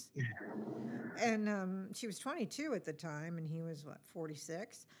 years. And she was 22 at the time, and he was what,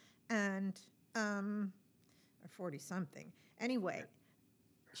 46, and or 40 something. Anyway,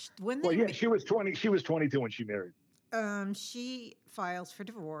 when Well, they yeah, she was 20. She was 22 when she married. she files for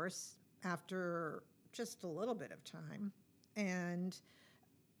divorce after just a little bit of time, and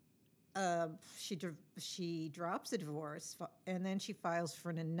uh, she drops the divorce, and then she files for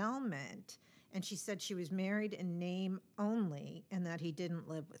an annulment. And she said she was married in name only, and that he didn't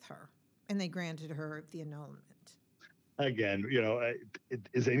live with her, and they granted her the annulment. Again,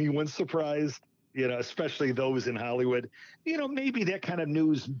 is anyone surprised? Especially those in Hollywood. Maybe that kind of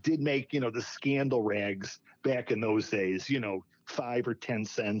news did make the scandal rags back in those days. 5 or 10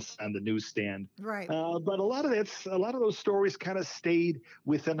 cents on the newsstand. Right. But a lot of those stories kind of stayed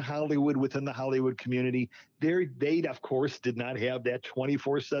within Hollywood, within the Hollywood community. They of course did not have that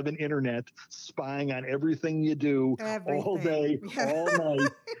 24/7 internet spying on everything you do all day, all night.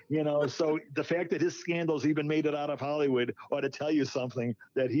 So the fact that his scandals even made it out of Hollywood ought to tell you something,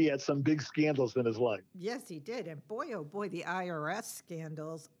 that he had some big scandals in his life. Yes, he did. And boy, oh boy, the IRS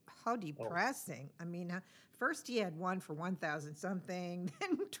scandals, how depressing. I mean, first he had one for 1,000 something,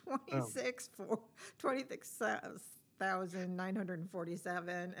 then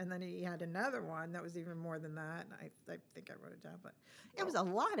 26,947, and then he had another one that was even more than that. I think I wrote it down, but it was a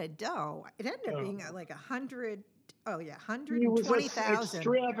lot of dough. It ended up being like 100. Oh yeah, He was an 120,000.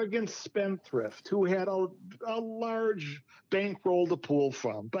 extravagant spendthrift who had a large bankroll to pull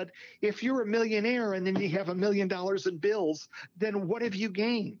from. But if you're a millionaire and then you have $1 million in bills, then what have you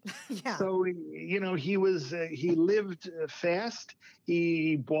gained? Yeah. So he lived fast.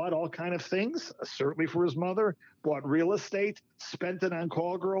 He bought all kind of things, certainly for his mother. Bought real estate, spent it on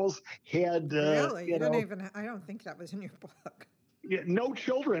call girls. Had really, I don't think that was in your book. No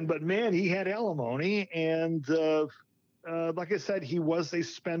children, but man, he had alimony. And like I said, he was a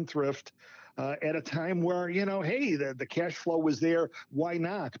spendthrift at a time where, hey, the cash flow was there. Why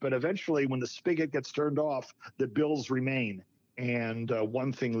not? But eventually, when the spigot gets turned off, the bills remain. And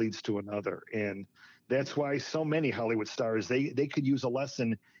one thing leads to another. And that's why so many Hollywood stars, they could use a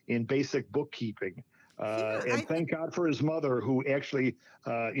lesson in basic bookkeeping. And thank God for his mother, who actually,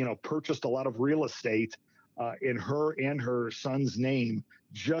 purchased a lot of real estate in her and her son's name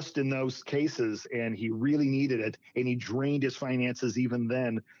just in those cases. And he really needed it. And he drained his finances even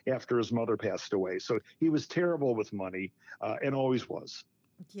then after his mother passed away. So he was terrible with money and always was.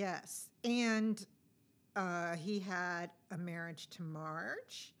 Yes. And he had a marriage to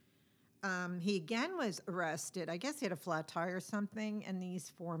Marge. He again was arrested. I guess he had a flat tire or something. And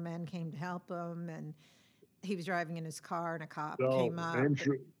these 4 men came to help him. And he was driving in his car, and a cop came up.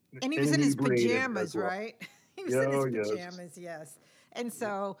 And he was in his pajamas, well. Right? He was in his pajamas, yes. And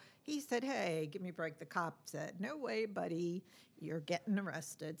so he said, hey, give me a break. The cop said, no way, buddy. You're getting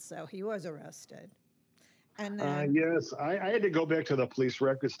arrested. So he was arrested. And then, yes, I had to go back to the police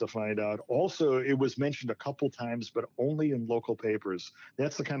records to find out. Also, it was mentioned a couple times, but only in local papers.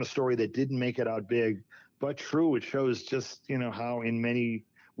 That's the kind of story that didn't make it out big, but true. It shows just, how in many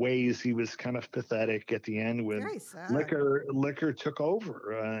ways he was kind of pathetic at the end when liquor took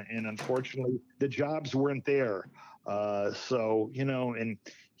over. And unfortunately, the jobs weren't there. So, and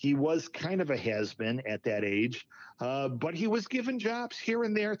he was kind of a has-been at that age, but he was given jobs here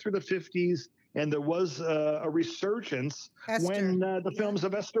and there through the 50s. And there was a resurgence when the films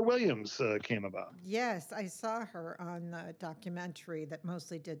of Esther Williams came about. Yes, I saw her on the documentary that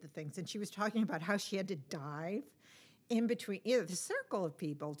mostly did the things. And she was talking about how she had to dive in between the circle of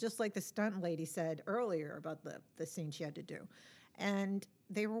people, just like the stunt lady said earlier about the scene she had to do. And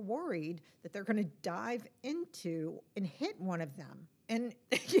they were worried that they're going to dive into and hit one of them. And,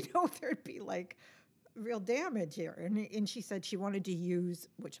 there'd be like real damage here. And she said she wanted to use,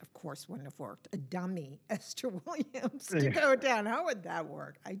 which of course wouldn't have worked, a dummy Esther Williams to go down. How would that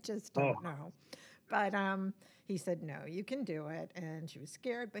work? I just don't know. But he said, no, you can do it. And she was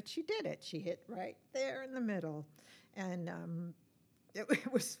scared, but she did it. She hit right there in the middle. And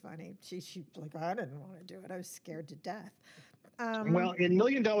it was funny. She like, I didn't want to do it. I was scared to death. Well, in $1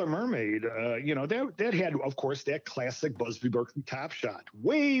 Million Mermaid, that had, of course, that classic Busby Berkeley top shot,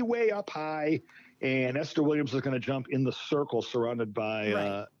 way, way up high. And Esther Williams was going to jump in the circle surrounded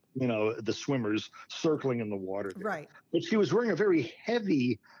by the swimmers circling in the water there. Right. But she was wearing a very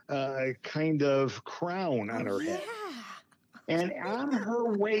heavy kind of crown on Oh, her yeah. head. And on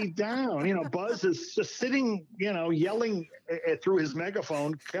her way down, Buzz is just sitting, yelling through his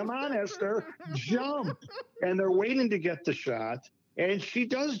megaphone, "Come on, Esther, jump." And they're waiting to get the shot. And she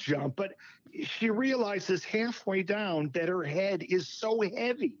does jump, but she realizes halfway down that her head is so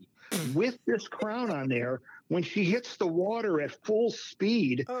heavy with this crown on there. When she hits the water at full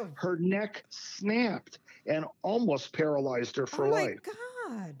speed, Oh. her neck snapped and almost paralyzed her for life. Oh,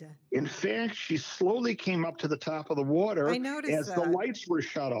 my God. In fact, she slowly came up to the top of the water I noticed as the that. lights were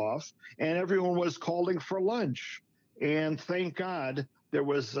shut off and everyone was calling for lunch. And thank God there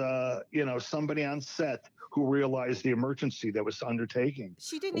was, somebody on set who realized the emergency that was undertaking.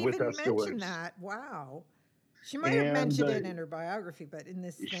 She didn't with even Esther mention Wicks. that. Wow. She might have mentioned it in her biography, but in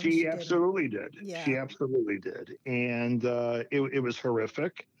this thing she She didn't. absolutely did. Yeah. She absolutely did. And it was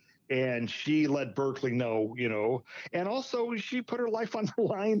horrific. And she let Berkeley know, and also she put her life on the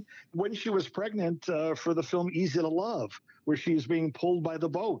line when she was pregnant for the film Easy to Love, where she was being pulled by the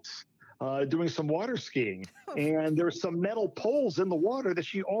boats, doing some water skiing. And there's some metal poles in the water that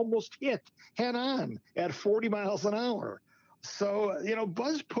she almost hit head on at 40 miles an hour. So,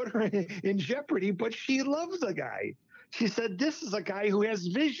 Buzz put her in jeopardy, but she loves the guy. She said, "This is a guy who has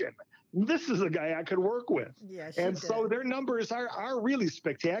vision. This is a guy I could work with." Yeah, and so their numbers are really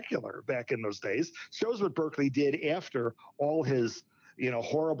spectacular back in those days. Shows what Berkeley did after all his,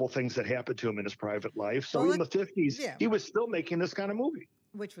 horrible things that happened to him in his private life. So in the 50s, he was still making this kind of movie.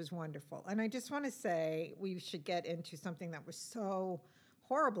 Which was wonderful. And I just want to say we should get into something that was so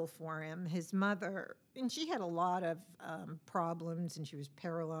horrible for him. His mother, and she had a lot of problems, and she was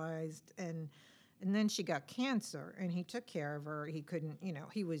paralyzed, and then she got cancer, and he took care of her. He couldn't,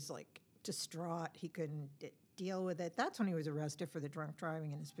 he was like distraught. He couldn't deal with it. That's when he was arrested for the drunk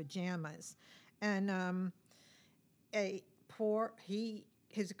driving in his pajamas. And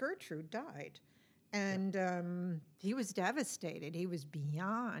his Gertrude died. And he was devastated. He was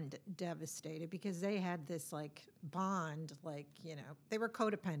beyond devastated because they had this like bond, like, they were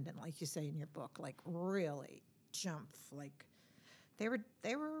codependent, like you say in your book, like really like they were,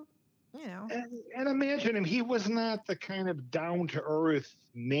 And imagine him. He was not the kind of down to earth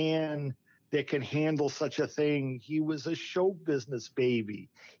man that can handle such a thing. He was a show business baby.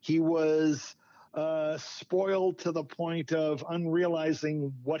 He was spoiled to the point of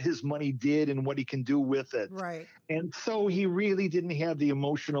unrealizing what his money did and what he can do with it. Right. And so he really didn't have the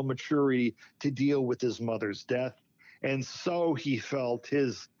emotional maturity to deal with his mother's death. And so he felt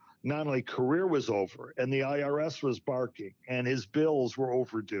his not only career was over and the IRS was barking and his bills were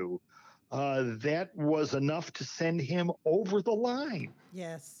overdue. That was enough to send him over the line.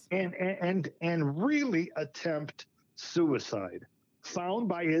 Yes. And really attempt suicide. Found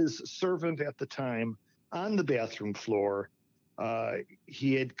by his servant at the time on the bathroom floor.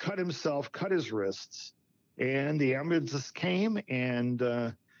 He had cut his wrists, and the ambulances came, and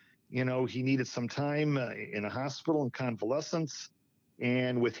he needed some time in a hospital in convalescence.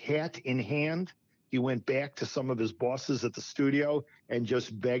 And with hat in hand, he went back to some of his bosses at the studio and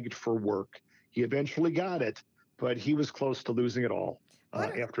just begged for work. He eventually got it, but he was close to losing it all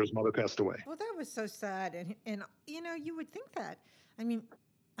after his mother passed away. Well, that was so sad. And you would think that. I mean,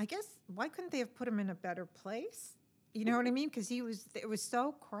 I guess why couldn't they have put him in a better place? You know what I mean? Because it was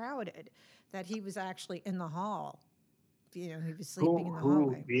so crowded that he was actually in the hall. He was sleeping in the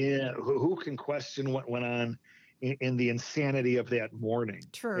hallway. Yeah, who can question what went on in the insanity of that morning?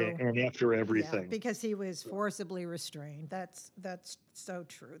 True. And after everything. Yeah, because he was forcibly restrained. That's so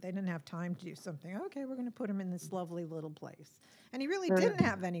true. They didn't have time to do something. Okay, we're going to put him in this lovely little place. And he really didn't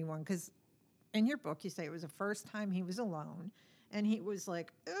have anyone, because in your book you say it was the first time he was alone. And he was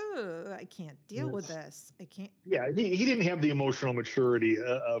like, "Oh, I can't deal with this. I can't." Yeah, he didn't have the emotional maturity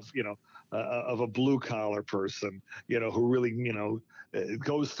of a blue collar person, who really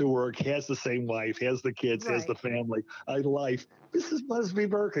goes to work, has the same wife, has the kids, has the family, life. This is Busby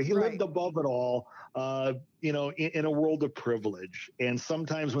Berkeley. He lived above it all, in a world of privilege. And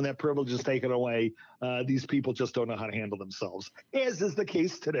sometimes when that privilege is taken away, these people just don't know how to handle themselves, as is the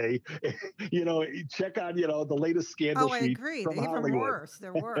case today. Check on, the latest scandal sheet. Oh, I agree. They're even worse.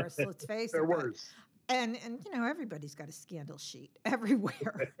 They're worse. Let's face it. They're worse. And everybody's got a scandal sheet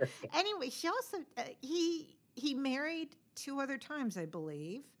everywhere. Anyway, she also, he married 2 other times, I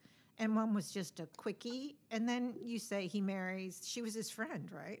believe. And one was just a quickie. And then you say she was his friend,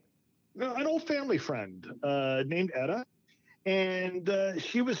 right? An old family friend named Etta. And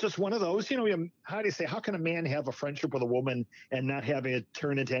she was just one of those, how do you say, how can a man have a friendship with a woman and not having it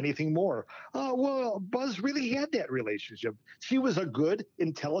turn into anything more? Well, Buzz really had that relationship. She was a good,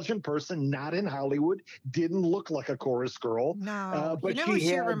 intelligent person, not in Hollywood, didn't look like a chorus girl, No, you but know who she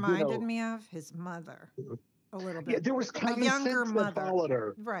she had, reminded me of? His mother, a little yeah, bit. there was A common younger sense that mother. followed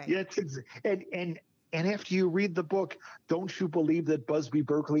her. Right. Yeah, and after you read the book, don't you believe that Busby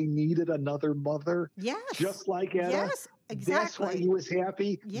Berkeley needed another mother, Yes. just like Etta? Yes, That's why he exactly. was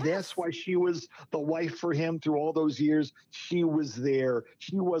happy. That's Yes. why she was the wife for him through all those years. She was there.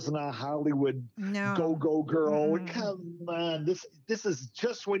 She wasn't a Hollywood No. go-go girl. Mm-mm. Come on, this is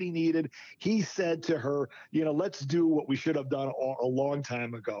just what he needed. He said to her, let's do what we should have done a long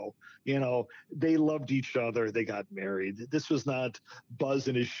time ago. They loved each other. They got married. This was not Buzz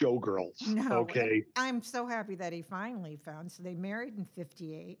and his showgirls. No. And Okay, I'm so happy that he finally found. So they married in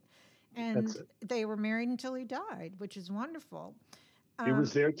 58 that's and it. they were married until he died, which is wonderful. He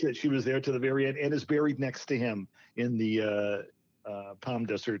was Um, there. She was there to the very end, and is buried next to him in the Palm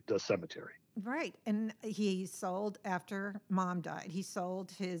Desert Cemetery. right. And he sold after mom died.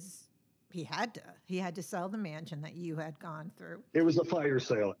 He had to sell the mansion that you had gone through. It was a fire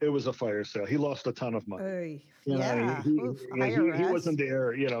sale. It was a fire sale. He lost a ton of money. Yeah. He Oof, he IRS. wasn't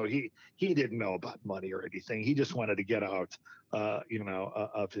there. He didn't know about money or anything. He just wanted to get out,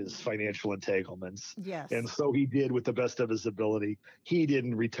 of his financial entanglements, and Yes. so he did with the best of his ability. He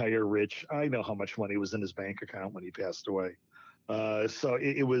didn't retire rich. I know how much money was in his bank account when he passed away. So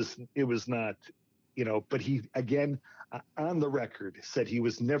it was not, But he again on the record said he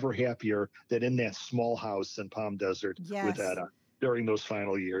was never happier than in that small house in Palm Desert with Yes. Etta during those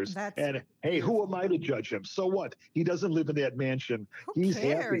final years. That's And hey, who am beautiful. I to judge him? So what? He doesn't live in that mansion. Who He's happy.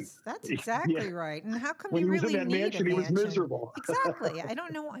 cares? That's Yeah. exactly right. And how come When you he was in really that need a mansion, he was mansion? miserable. Exactly. I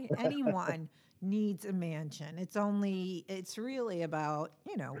don't know why anyone needs a mansion. It's really about,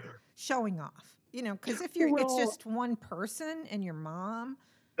 showing off, because if it's Well, just one person and your mom,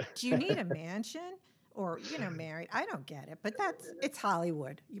 do you need a mansion? Or, married? I don't get it, but it's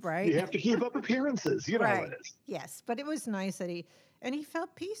Hollywood, right? you have to keep up appearances. You know how it Right. is. Yes, but it was nice that he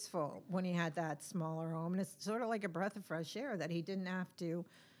felt peaceful when he had that smaller home, and it's sort of like a breath of fresh air that he didn't have to,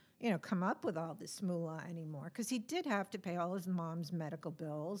 come up with all this moolah anymore because he did have to pay all his mom's medical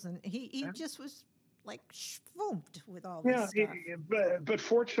bills, and he just was like schwoomped with all this Yeah, stuff. but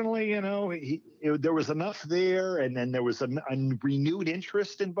fortunately, there was enough there, and then there was a renewed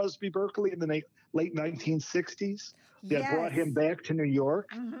interest in Busby Berkeley in the late 1960s that brought him Yes. back to New York,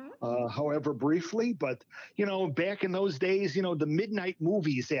 Mm-hmm. however briefly. But back in those days, the midnight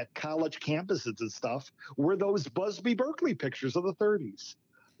movies at college campuses and stuff were those Busby Berkeley pictures of the 30s.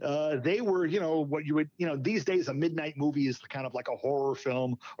 They were, what you would, these days a midnight movie is kind of like a horror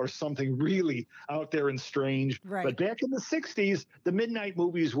film or something really out there and strange. But Right. back in the 60s, the midnight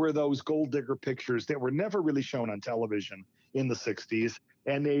movies were those gold digger pictures that were never really shown on television in the 60s.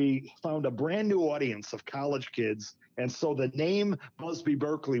 And they found a brand new audience of college kids. And so the name Busby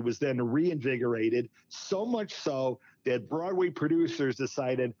Berkeley was then reinvigorated, so much so that Broadway producers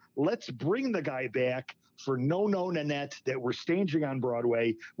decided, let's bring the guy back for No No Nanette that we're staging on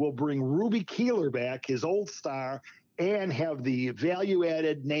Broadway. We'll bring Ruby Keeler back, his old star, and have the value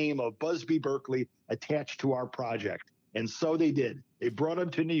added name of Busby Berkeley attached to our project. And so they did. They brought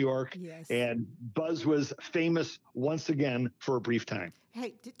him to New York, Yes. and Buzz was famous once again for a brief time.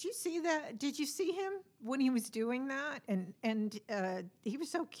 Hey, did you see that? Did you see him when he was doing that? And he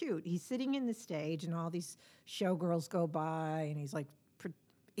was so cute. He's sitting in the stage, and all these showgirls go by, and he's like,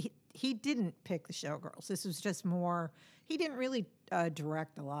 he didn't pick the showgirls. This was just more. He didn't really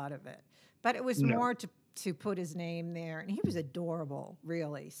direct a lot of it, but it was No, more to put his name there, and he was adorable,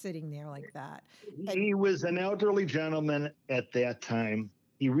 really, sitting there like that. And he was an elderly gentleman at that time.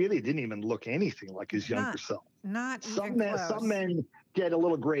 He really didn't even look anything like his younger not self. not even Some close. men get a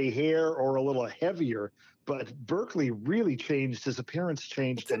little gray hair or a little heavier, but Berkeley really changed. His appearance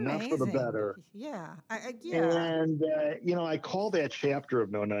changed, It's and not for the amazing. better. Yeah, yeah. And I call that chapter of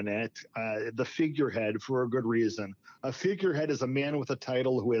No Nanette the figurehead for a good reason. A figurehead is a man with a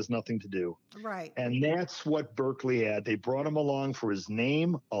title who has nothing to do. Right. And that's what Berkeley had. They brought him along for his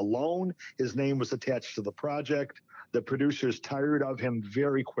name alone. His name was attached to the project. The producers tired of him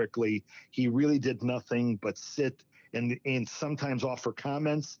very quickly. He really did nothing but sit and sometimes offer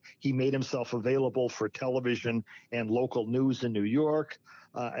comments. He made himself available for television and local news in New York.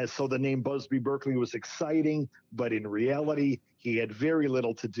 And so the name Busby Berkeley was exciting, but in reality, he had very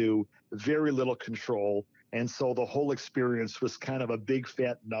little to do, very little control. And so the whole experience was kind of a big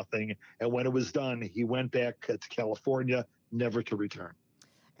fat nothing. And when it was done, he went back to California, never to return.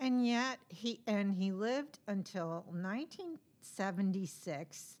 And yet he lived until 19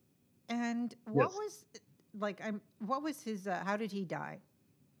 76. And Yes. what was his, how did he die?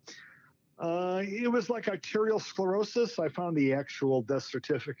 It was like arterial sclerosis. I found the actual death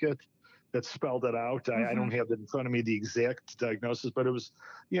certificate that spelled it out. I don't have it in front of me, the exact diagnosis, but it was,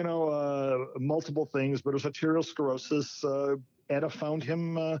 multiple things, but it was arterial sclerosis. Etta found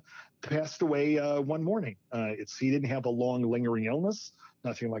him passed away one morning. He didn't have a long lingering illness,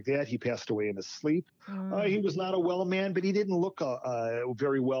 nothing like that. He passed away in his sleep. He was not a well man, but he didn't look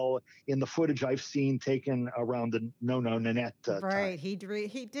very well in the footage I've seen taken around the Nanette Right. time. He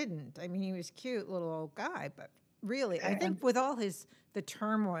didn't. I mean, he was a cute little old guy, but really, I And think with all the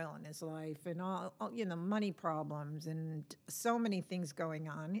turmoil in his life and all money problems and so many things going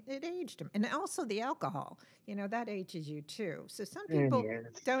on, it aged him. And also the alcohol, that ages you too. So some people yeah,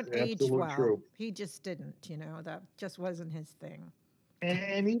 it's don't age absolutely well. true. He just didn't, that just wasn't his thing.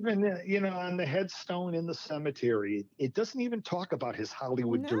 And even on the headstone in the cemetery, it doesn't even talk about his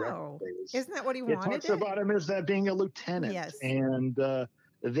Hollywood director No. days. Isn't that what he It wanted talks it? about him as being a lieutenant, Yes. and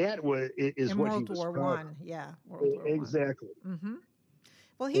is In what he World was War proud One. Yeah, of. World War One. Exactly. Mm-hmm.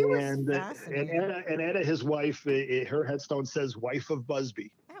 Well, he was And fascinating. Etta, his wife, her headstone says "wife of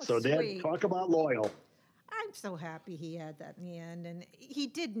Busby." How So that sweet. talk about loyal. I'm so happy he had that in the end. And he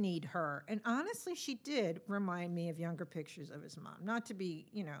did need her. And honestly, she did remind me of younger pictures of his mom. Not to be,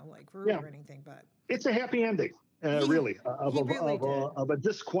 rude Yeah, or anything, but it's a happy ending, he, really, he really did. of a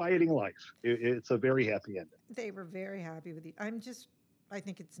disquieting life. It's a very happy ending. They were very happy with you. I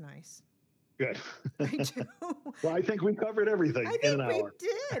think it's nice. Good. I do. Well, I think we covered everything I in an think we hour.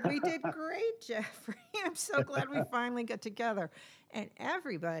 did. We did great, Jeffrey. I'm so glad we finally got together. And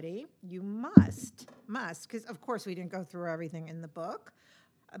everybody, you must, because of course we didn't go through everything in the book.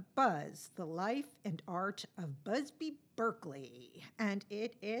 Buzz, The Life and Art of Busby Berkeley. And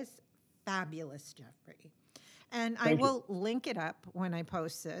it is fabulous, Jeffrey. And I Thank you. will link it up when I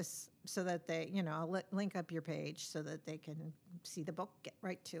post this so that I'll link up your page so that they can see the book, get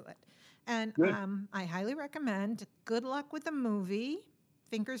right to it. And Good. I highly recommend. Good luck with the movie.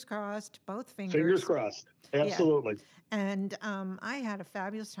 Fingers crossed, both fingers. Fingers crossed. Absolutely. Yeah. And I had a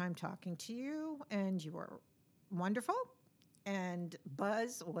fabulous time talking to you, and you were wonderful. And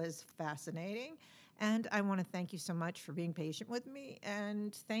Buzz was fascinating. And I want to thank you so much for being patient with me.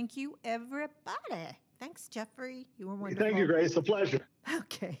 And thank you, everybody. Thanks, Jeffrey. You were wonderful. Thank you, Grace. A pleasure.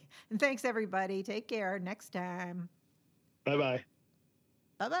 Okay. And thanks, everybody. Take care. Next time. Bye-bye.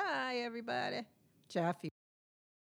 Bye-bye, everybody. Jeff,